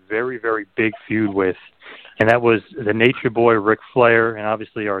had a very, very big feud with, and that was the Nature Boy, Ric Flair, and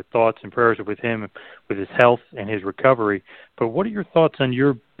obviously our thoughts and prayers are with him, with his health and his recovery. But what are your thoughts on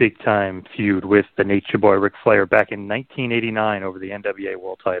your big-time feud with the Nature Boy, Ric Flair, back in 1989 over the NWA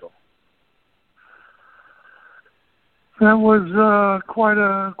World title? That was quite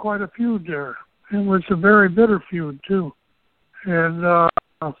a feud there. It was a very bitter feud too, and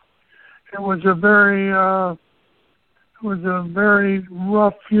it was a very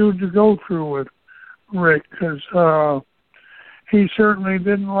rough feud to go through with Rick, because he certainly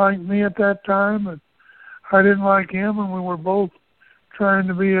didn't like me at that time, and I didn't like him, and we were both trying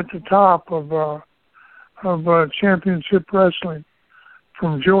to be at the top of championship wrestling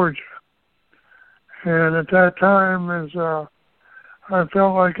from Georgia. And at that time, I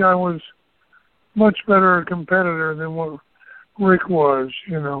felt like I was much better a competitor than what Rick was,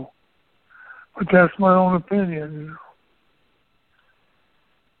 But that's my own opinion,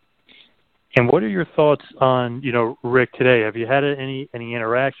 And what are your thoughts on, Rick today? Have you had any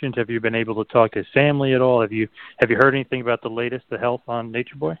interactions? Have you been able to talk to his family at all? Have you heard anything about the latest, the health on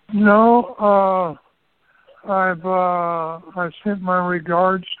Nature Boy? No, I sent my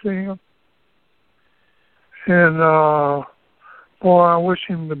regards to him, and I wish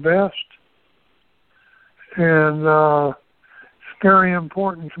him the best. And it's very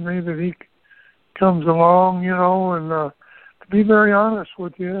important to me that he comes along, and to be very honest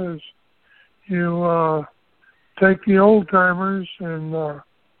with you, is you take the old timers, and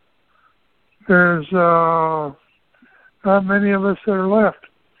there's not many of us that are left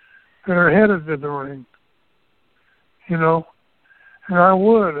that are headed to the ring, And I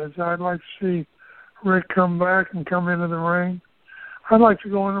would, as I'd like to see Rick come back and come into the ring. I'd like to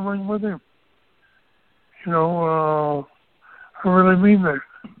go in the ring with him. I really mean that.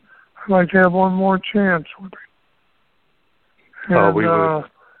 I'd like to have one more chance with him. And, we would.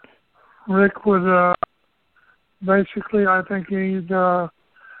 Rick would, basically, I think he'd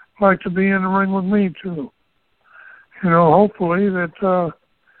like to be in the ring with me, too. Hopefully that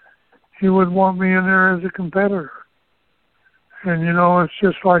he would want me in there as a competitor. And, it's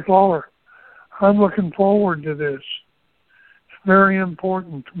just like Lawler. I'm looking forward to this. It's very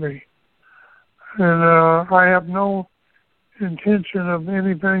important to me. And I have no intention of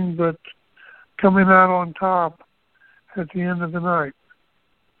anything but coming out on top at the end of the night.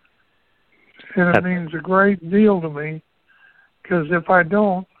 And it means a great deal to me, because if I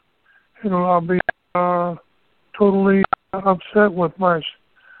don't, I'll be totally upset with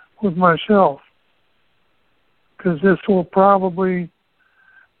myself, because this will probably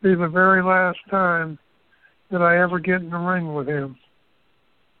be the very last time that I ever get in the ring with him.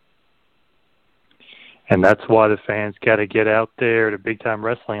 And that's why the fans got to get out there to big-time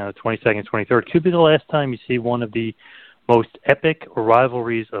wrestling on the 22nd, 23rd. Could be the last time you see one of the most epic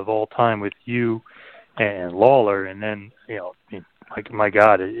rivalries of all time with you and Lawler. And then, my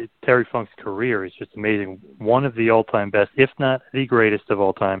God, Terry Funk's career is just amazing. One of the all-time best, if not the greatest of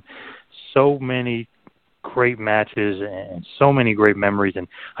all time. So many great matches and so many great memories. And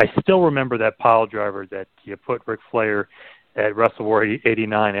I still remember that pile driver that you put Ric Flair at Wrestle War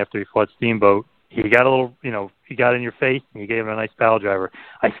 89 after he fought Steamboat. He got a little, he got in your face and you gave him a nice pile driver.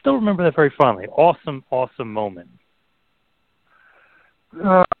 I still remember that very fondly. Awesome, awesome moment.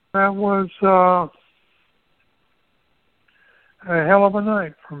 That was a hell of a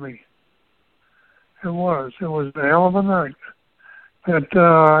night for me. It was. It was a hell of a night that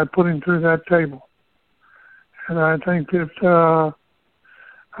I put him through that table. And I think that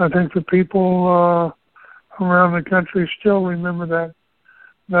the people around the country still remember that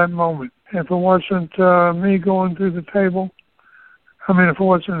that moment. If it wasn't me going through the table, if it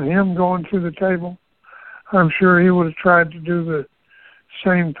wasn't him going through the table, I'm sure he would have tried to do the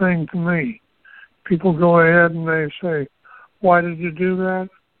same thing to me. People go ahead and they say, why did you do that?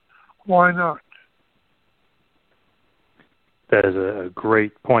 Why not? That is a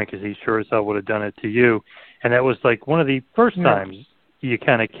great point, because he sure as hell would have done it to you. And that was like one of the first times you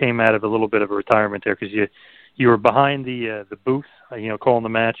kind of came out of a little bit of a retirement there, because you were behind the booth, calling the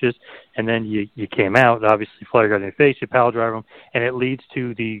matches, and then you came out. Obviously, Flair got in your face, you power drive him, and it leads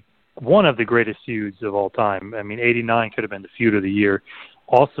to one of the greatest feuds of all time. 89 could have been the feud of the year.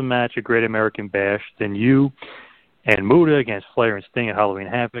 Awesome match, a Great American Bash. Then you and Muta against Flair and Sting at Halloween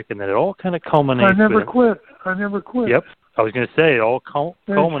Havoc, and then it all kind of culminates. I never quit. Yep. I was going to say, it all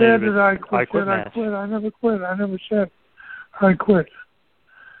culminated with I quit. I never quit. I never said I quit.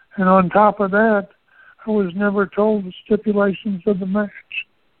 And on top of that, I was never told the stipulations of the match.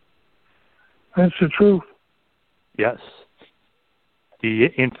 That's the truth. Yes. The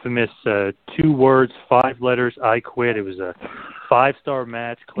infamous 2 words, 5 letters, I quit. It was a 5-star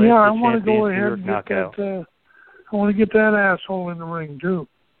match. I want to go ahead and get that. I want to get that asshole in the ring too.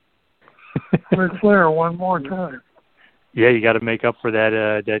 Ric Flair, one more time. Yeah, you got to make up for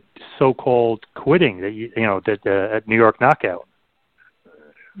that so-called quitting at New York Knockout.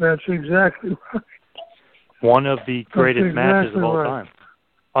 That's exactly right. One of the greatest matches of all time.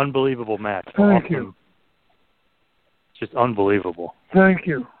 Unbelievable match. Thank you. Just unbelievable. Thank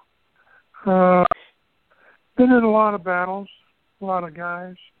you. Been in a lot of battles, a lot of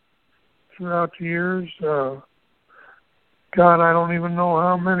guys throughout the years. God, I don't even know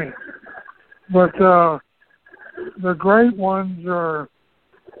how many. But the great ones are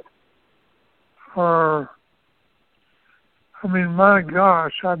my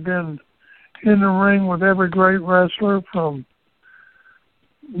gosh, I've been in the ring with every great wrestler from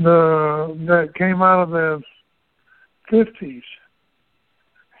that came out of the 50s,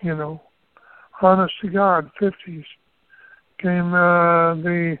 honest to God, 50s. Came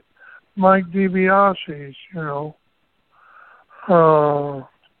the Mike DiBiase's, all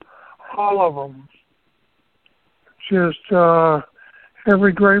of them. Just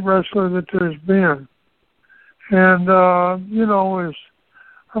every great wrestler that there's been. And,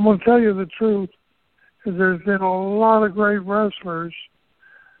 I'm going to tell you the truth, is there's been a lot of great wrestlers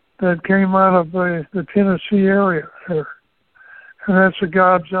that came out of the Tennessee area here. And that's the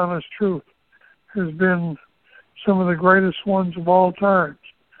God's honest truth. Has been some of the greatest ones of all time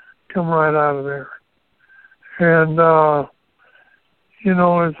come right out of there. And,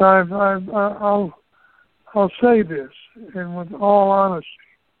 I'll say this, and with all honesty,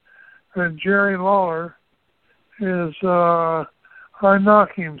 that Jerry Lawler is, I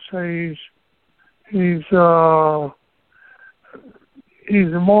knock him, say he's a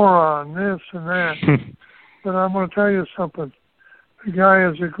moron, this and that. But I'm going to tell you something. The guy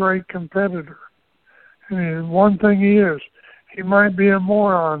is a great competitor. And one thing he is, he might be a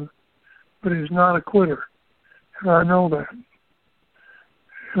moron, but he's not a quitter. And I know that.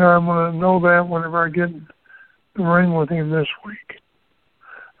 And I'm going to know that whenever I get in the ring with him this week.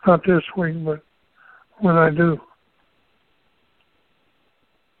 Not this week, but when I do.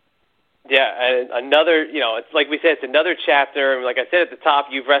 Yeah, and another, it's like we said, it's another chapter. And like I said at the top,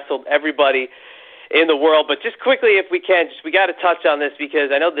 you've wrestled everybody in the world. But just quickly, if we can, we got to touch on this,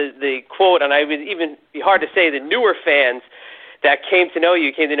 because I know the quote, and I would even be hard to say, the newer fans that came to know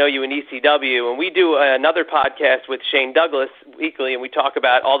you in ECW. And we do another podcast with Shane Douglas weekly, and we talk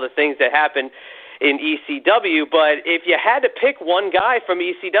about all the things that happen in ECW. But if you had to pick one guy from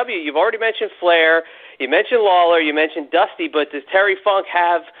ECW, you've already mentioned Flair, you mentioned Lawler, you mentioned Dusty, but does Terry Funk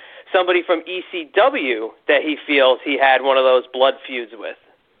have somebody from ECW that he feels he had one of those blood feuds with?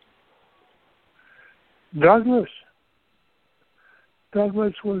 Douglas.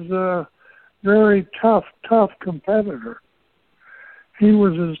 Douglas was a very tough competitor. He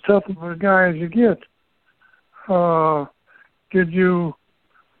was as tough of a guy as you get. Did you,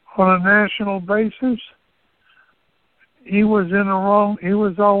 on a national basis, he was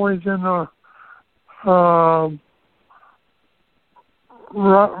always in the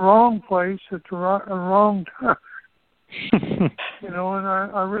wrong place at the wrong time. And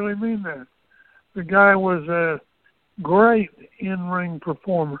I really mean that. The guy was a great in-ring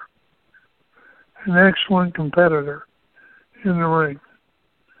performer, an excellent competitor in the ring,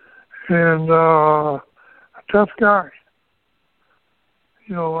 and a tough guy.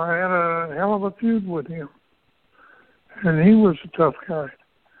 I had a hell of a feud with him, and he was a tough guy.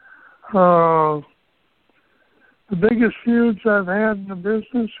 The biggest feuds I've had in the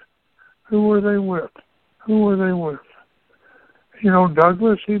business, who were they with?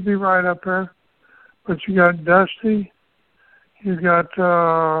 Douglas, he'd be right up there. But you got Dusty. You got,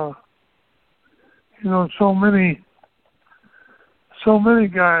 so many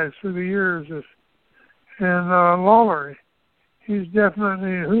guys through the years. And Lawler, he's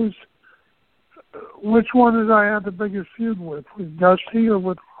definitely, which one did I have the biggest feud with Dusty or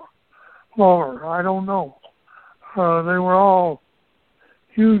with Lawler? I don't know. They were all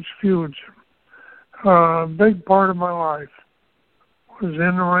huge feuds. A big part of my life was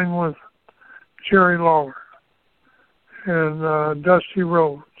in the ring with Jerry Lawler and Dusty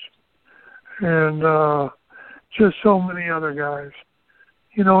Rhodes and just so many other guys.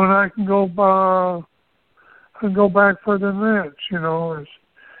 And I can go back further than that.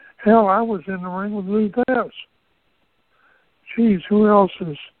 Hell, I was in the ring with Lou Thesz. Geez, who else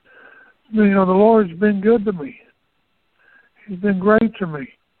is? The Lord's been good to me. He's been great to me.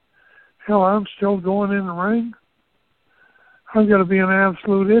 Hell, I'm still going in the ring. I'm going to be an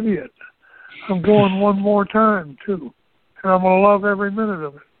absolute idiot. I'm going one more time, too. And I'm going to love every minute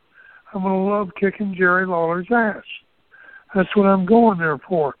of it. I'm going to love kicking Jerry Lawler's ass. That's what I'm going there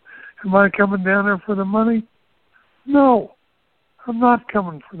for. Am I coming down there for the money? No, I'm not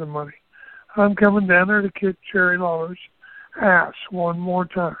coming for the money. I'm coming down there to kick Jerry Lawler's ass one more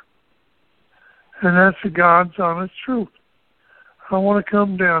time. And that's the God's honest truth. I want to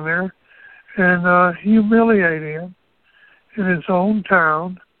come down there and humiliate him in his own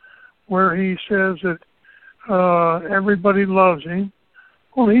town where he says that everybody loves him.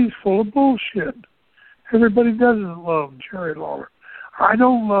 Well, he's full of bullshit. Everybody doesn't love Jerry Lawler. I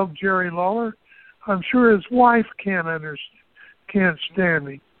don't love Jerry Lawler. I'm sure his wife can't stand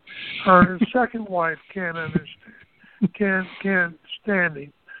him. Or his second wife can't stand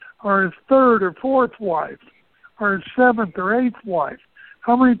him. Or his third or fourth wife. Or his seventh or eighth wife.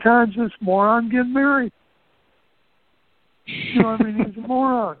 How many times this moron get married? He's a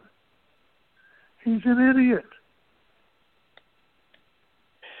moron. He's an idiot.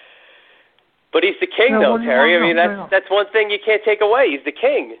 But he's the king, though, Terry. That's one thing you can't take away. He's the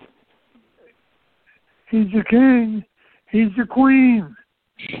king. He's the king. He's the queen.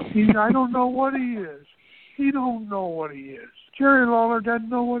 I don't know what he is. He don't know what he is. Jerry Lawler doesn't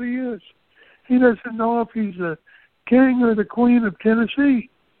know what he is. He doesn't know if he's the king or the queen of Tennessee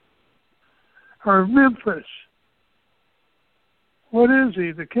or Memphis. What is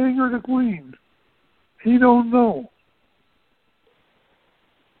he, the king or the queen? He don't know.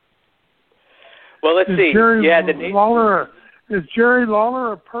 Well, let's see. Is Jerry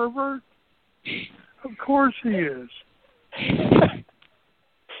Lawler a pervert? Of course he is.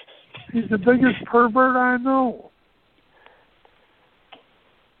 He's the biggest pervert I know.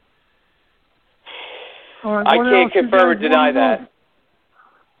 Right, I can't confirm or deny that.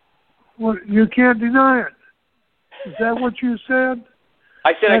 What, you can't deny it. Is that what you said?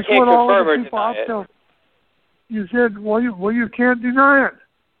 I said I can't confirm or deny it. You said, well, you can't deny it.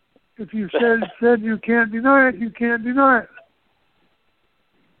 If you said you can't deny it, you can't deny it.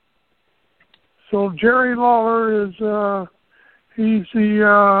 So Jerry Lawler is, he's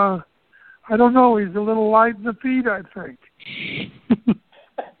the, I don't know, he's a little light in the feet, I think.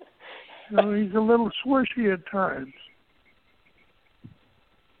 He's a little swishy at times.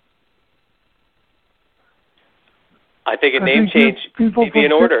 I think a name change would be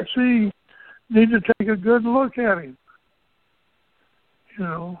in order. People need to take a good look at him.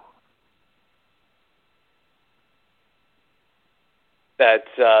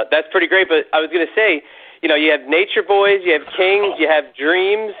 That's pretty great. But I was going to say, you have Nature Boys, you have Kings, you have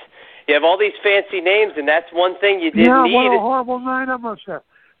Dreams, you have all these fancy names, and that's one thing you didn't need. Yeah, what a horrible night I must have.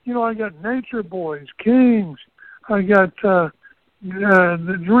 I got Nature Boys, Kings, I got the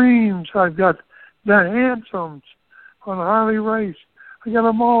Dreams, I've got the Handsomes on Harley Race. I got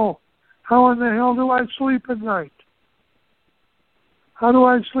them all. How in the hell do I sleep at night? How do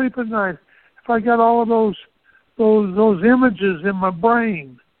I sleep at night if I got all of those images in my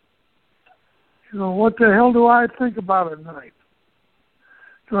brain? What the hell do I think about at night?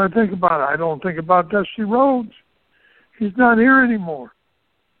 Do I think about it? I don't think about Dusty Rhodes. He's not here anymore.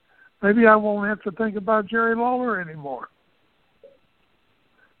 Maybe I won't have to think about Jerry Lawler anymore.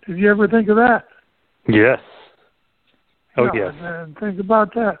 Did you ever think of that? Yes. Oh, yeah, yes. And think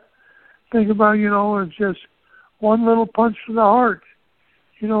about that. Think about, it's just one little punch to the heart.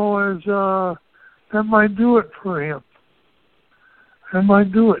 That might do it for him. That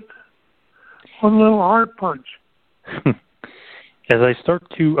might do it. One little heart punch. As I start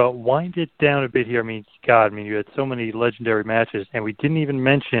to wind it down a bit here, you had so many legendary matches, and we didn't even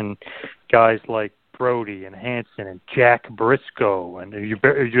mention guys like Brody and Hanson and Jack Briscoe, and you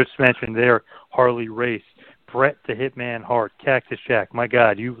just mentioned there Harley Race. Bret the Hitman Hart, Cactus Jack. My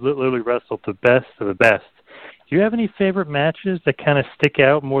God, you literally wrestled the best of the best. Do you have any favorite matches that kind of stick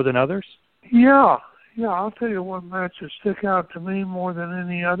out more than others? Yeah, I'll tell you what matches stick out to me more than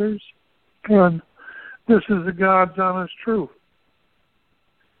any others. And this is the God's honest truth.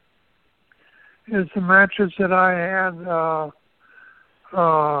 It's the matches that I had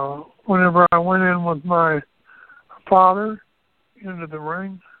whenever I went in with my father into the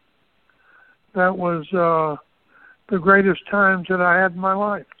ring. That was the greatest times that I had in my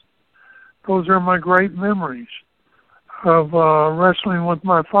life. Those are my great memories of wrestling with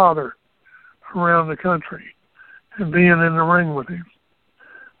my father around the country and being in the ring with him.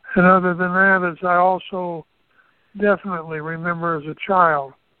 And other than that, as I also definitely remember as a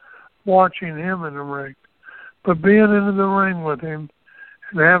child watching him in the ring, but being into the ring with him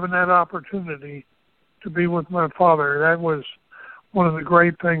and having that opportunity to be with my father, that was one of the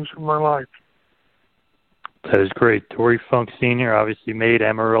great things in my life. That is great. Dory Funk Sr. obviously made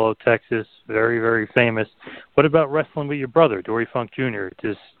Amarillo, Texas, very, very famous. What about wrestling with your brother, Dory Funk Jr.?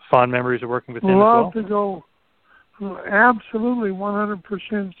 Just fond memories of working with him Love as well? to go, absolutely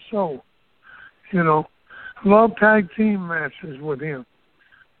 100% so. You know, love tag team matches with him.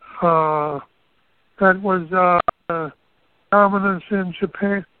 That was dominance in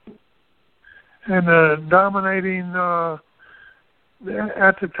Japan and dominating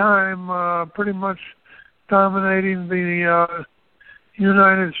at the time, pretty much dominating the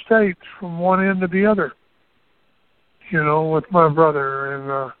United States from one end to the other, you know, with my brother.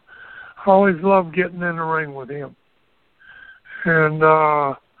 And I always loved getting in the ring with him. And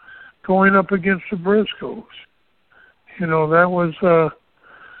going up against the Briscoes, you know, that was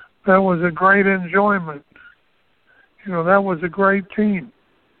a great enjoyment. You know, that was a great team.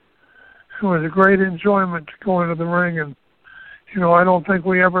 It was a great enjoyment to go into the ring. And, you know, I don't think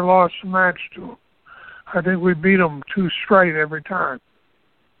we ever lost a match to them. I think we beat them 2 straight every time.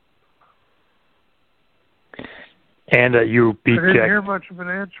 And you beat I didn't Jack. hear much of an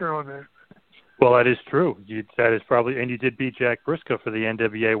answer on that. Well, that is true. That is probably, and you did beat Jack Briscoe for the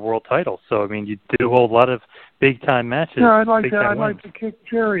NWA World Title. So I mean, you did hold a lot of big time matches. Yeah, I'd like to kick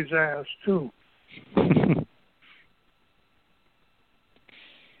Jerry's ass too.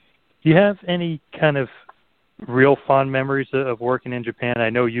 Do you have any kind of real fond memories of working in Japan?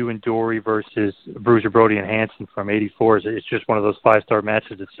 I know you and Dory versus Bruiser Brody and Hansen from '84. It's just one of those 5-star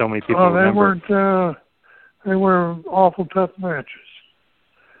matches that so many people remember. They were awful tough matches.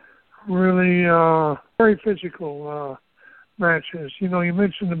 Really very physical matches. You know, you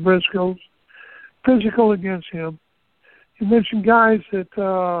mentioned the Briscoes, physical against him. You mentioned guys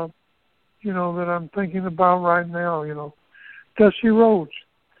that you know, that I'm thinking about right now. You know, Dusty Rhodes.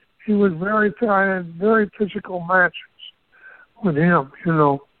 I had very physical matches with him, you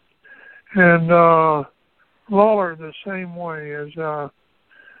know. And Lawler the same way, as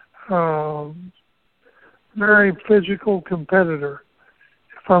very physical competitor.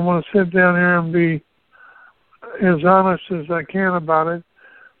 If I want to sit down here and be as honest as I can about it,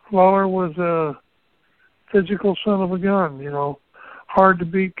 Lawler was a physical son of a gun, you know, hard to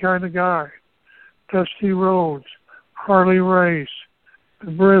beat kind of guy. Dusty Rhodes, Harley Race,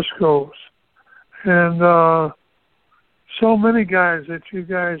 the Briscoes, and so many guys that you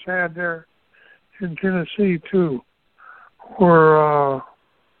guys had there in Tennessee too were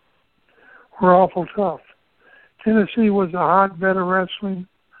awful tough. Tennessee was a hotbed of wrestling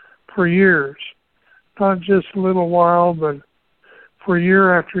for years, not just a little while, but for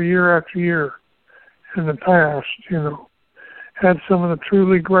year after year after year in the past, you know. Had some of the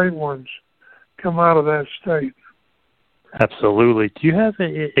truly great ones come out of that state. Absolutely. Do you have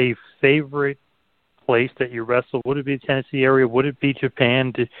a favorite place that you wrestled? Would it be the Tennessee area? Would it be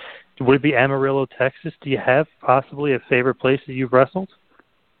Japan? Would it be Amarillo, Texas? Do you have possibly a favorite place that you've wrestled?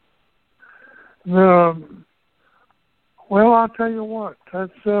 Well, I'll tell you what.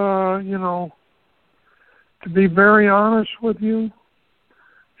 That's, you know, to be very honest with you,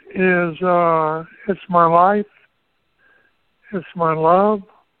 is it's my life. It's my love.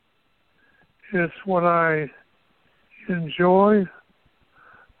 It's what I enjoy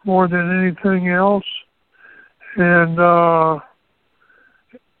more than anything else. And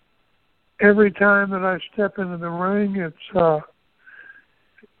every time that I step into the ring,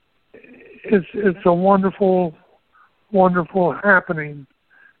 it's a wonderful, wonderful happening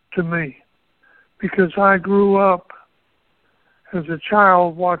to me, because I grew up as a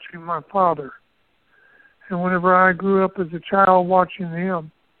child watching my father. And whenever I grew up as a child watching him,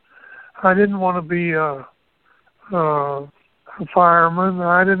 I didn't want to be a fireman.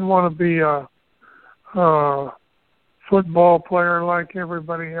 I didn't want to be a football player like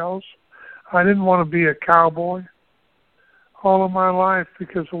everybody else. I didn't want to be a cowboy all of my life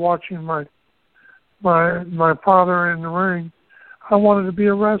because of watching my father in the ring. I wanted to be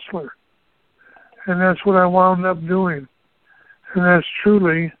a wrestler, and that's what I wound up doing. And that's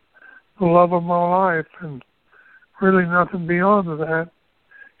truly the love of my life, and really nothing beyond that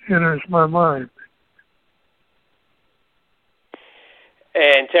enters my mind.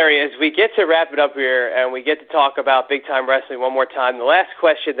 And Terry, as we get to wrap it up here and we get to talk about big-time wrestling one more time, the last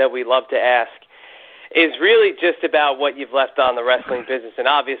question that we love to ask is really just about what you've left on the wrestling business. And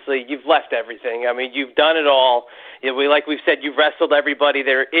obviously, you've left everything. I mean, you've done it all. You know, like we've said, you've wrestled everybody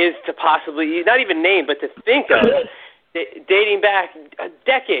there is to possibly, not even name, but to think of, dating back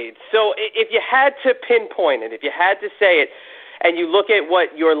decades. So if you had to pinpoint it, if you had to say it, and you look at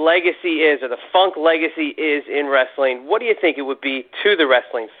what your legacy is, or the Funk legacy is in wrestling, what do you think it would be to the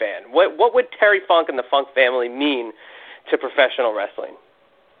wrestling fan? What would Terry Funk and the Funk family mean to professional wrestling?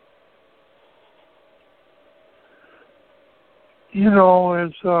 You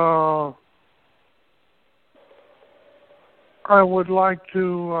know, I would like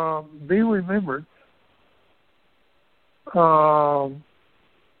to be remembered.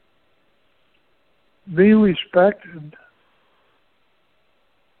 Be respected.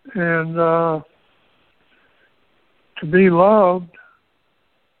 And to be loved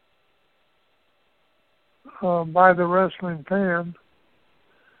by the wrestling fan,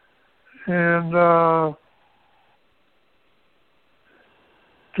 and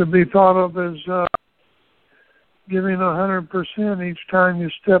to be thought of as giving 100% each time you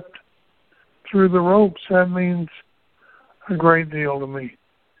stepped through the ropes. That means a great deal to me.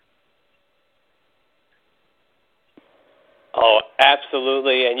 Oh,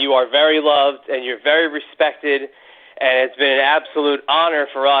 absolutely, and you are very loved, and you're very respected, and it's been an absolute honor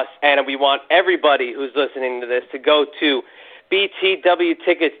for us, and we want everybody who's listening to this to go to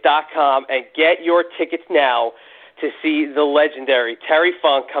btwtickets.com and get your tickets now to see the legendary Terry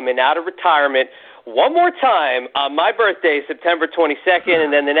Funk coming out of retirement one more time on my birthday, September 22nd,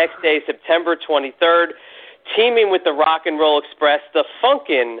 and then the next day, September 23rd, teaming with the Rock and Roll Express, the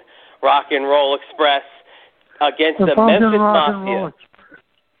Funkin' Rock and Roll Express, against the Memphis Mafia.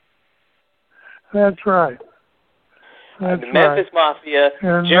 That's right. That's the Memphis Mafia.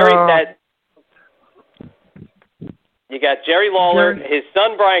 And, Jerry said, you got Jerry Lawler, his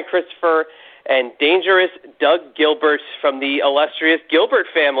son Brian Christopher, and Dangerous Doug Gilbert from the illustrious Gilbert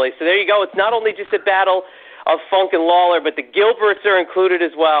family. So there you go. It's not only just a battle of Funk and Lawler, but the Gilberts are included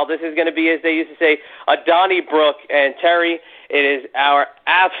as well. This is going to be, as they used to say, a Donnybrook. And Terry, it is our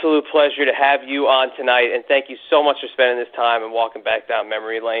absolute pleasure to have you on tonight, and thank you so much for spending this time and walking back down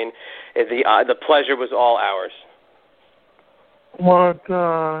memory lane. The pleasure was all ours. Well, it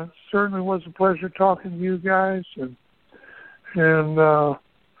certainly was a pleasure talking to you guys, and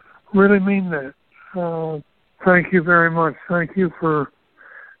really mean that. Thank you very much. Thank you for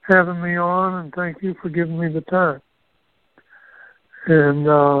having me on, and thank you for giving me the time. And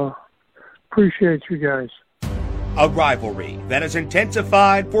appreciate you guys. A rivalry that has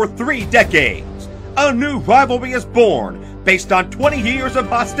intensified for 3 decades. A new rivalry is born based on 20 years of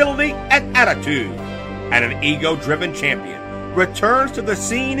hostility and attitude. And an ego-driven champion returns to the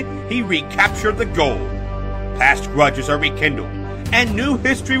scene he recaptured the gold. Past grudges are rekindled, and new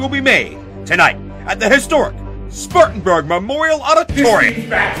history will be made tonight at the historic Spartanburg Memorial Auditorium. This dates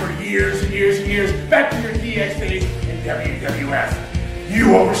back for years and years and years, back to your DX days in WWF.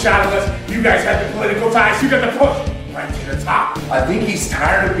 You overshadowed us. You guys had the political ties. You got the push right to the top. I think he's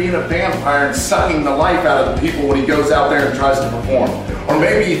tired of being a vampire and sucking the life out of the people when he goes out there and tries to perform. Or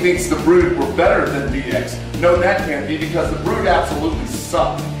maybe he thinks the Brood were better than DX. No, that can't be, because the Brood absolutely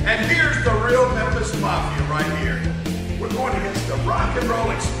sucked. And here's the real Memphis Mafia right here. We're going against the Rock and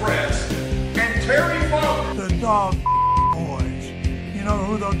Roll Express and Terry Funk. The Dog Boys. You know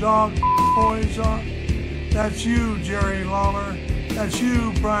who the Dog Boys are? That's you, Jerry Lawler. That's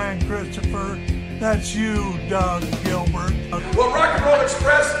you, Brian Christopher. That's you, Doug Gilbert. Well, Rock and Roll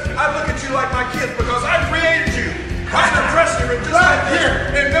Express, I look at you like my kids because I created you. I was in a dressing room just right here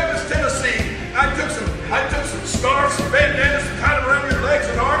in Memphis, Tennessee. I took some scarves, some bandanas, and tied them around your legs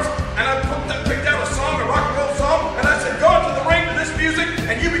and arms, and I picked out a song, a rock and roll song, and I said, go into the ring to this music,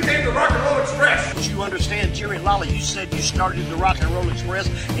 and you became the Rock and Roll Express. But you understand, Jerry Lawler, you said you started the Rock and Roll Express,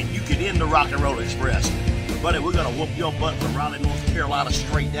 and you could end the Rock and Roll Express. Buddy, we're going to whoop your butt from Raleigh, North Carolina,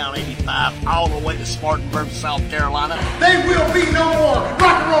 straight down 85, all the way to Spartanburg, South Carolina. They will be no more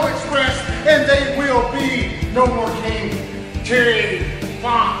Rock and Roll Express, and they will be no more King Terry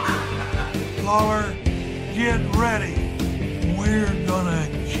Funk. Lawler, get ready. We're gonna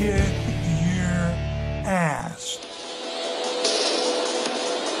kick your ass.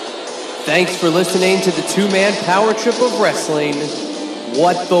 Thanks for listening to the two-man power trip of wrestling.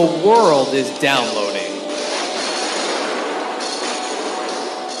 What the world is downloading.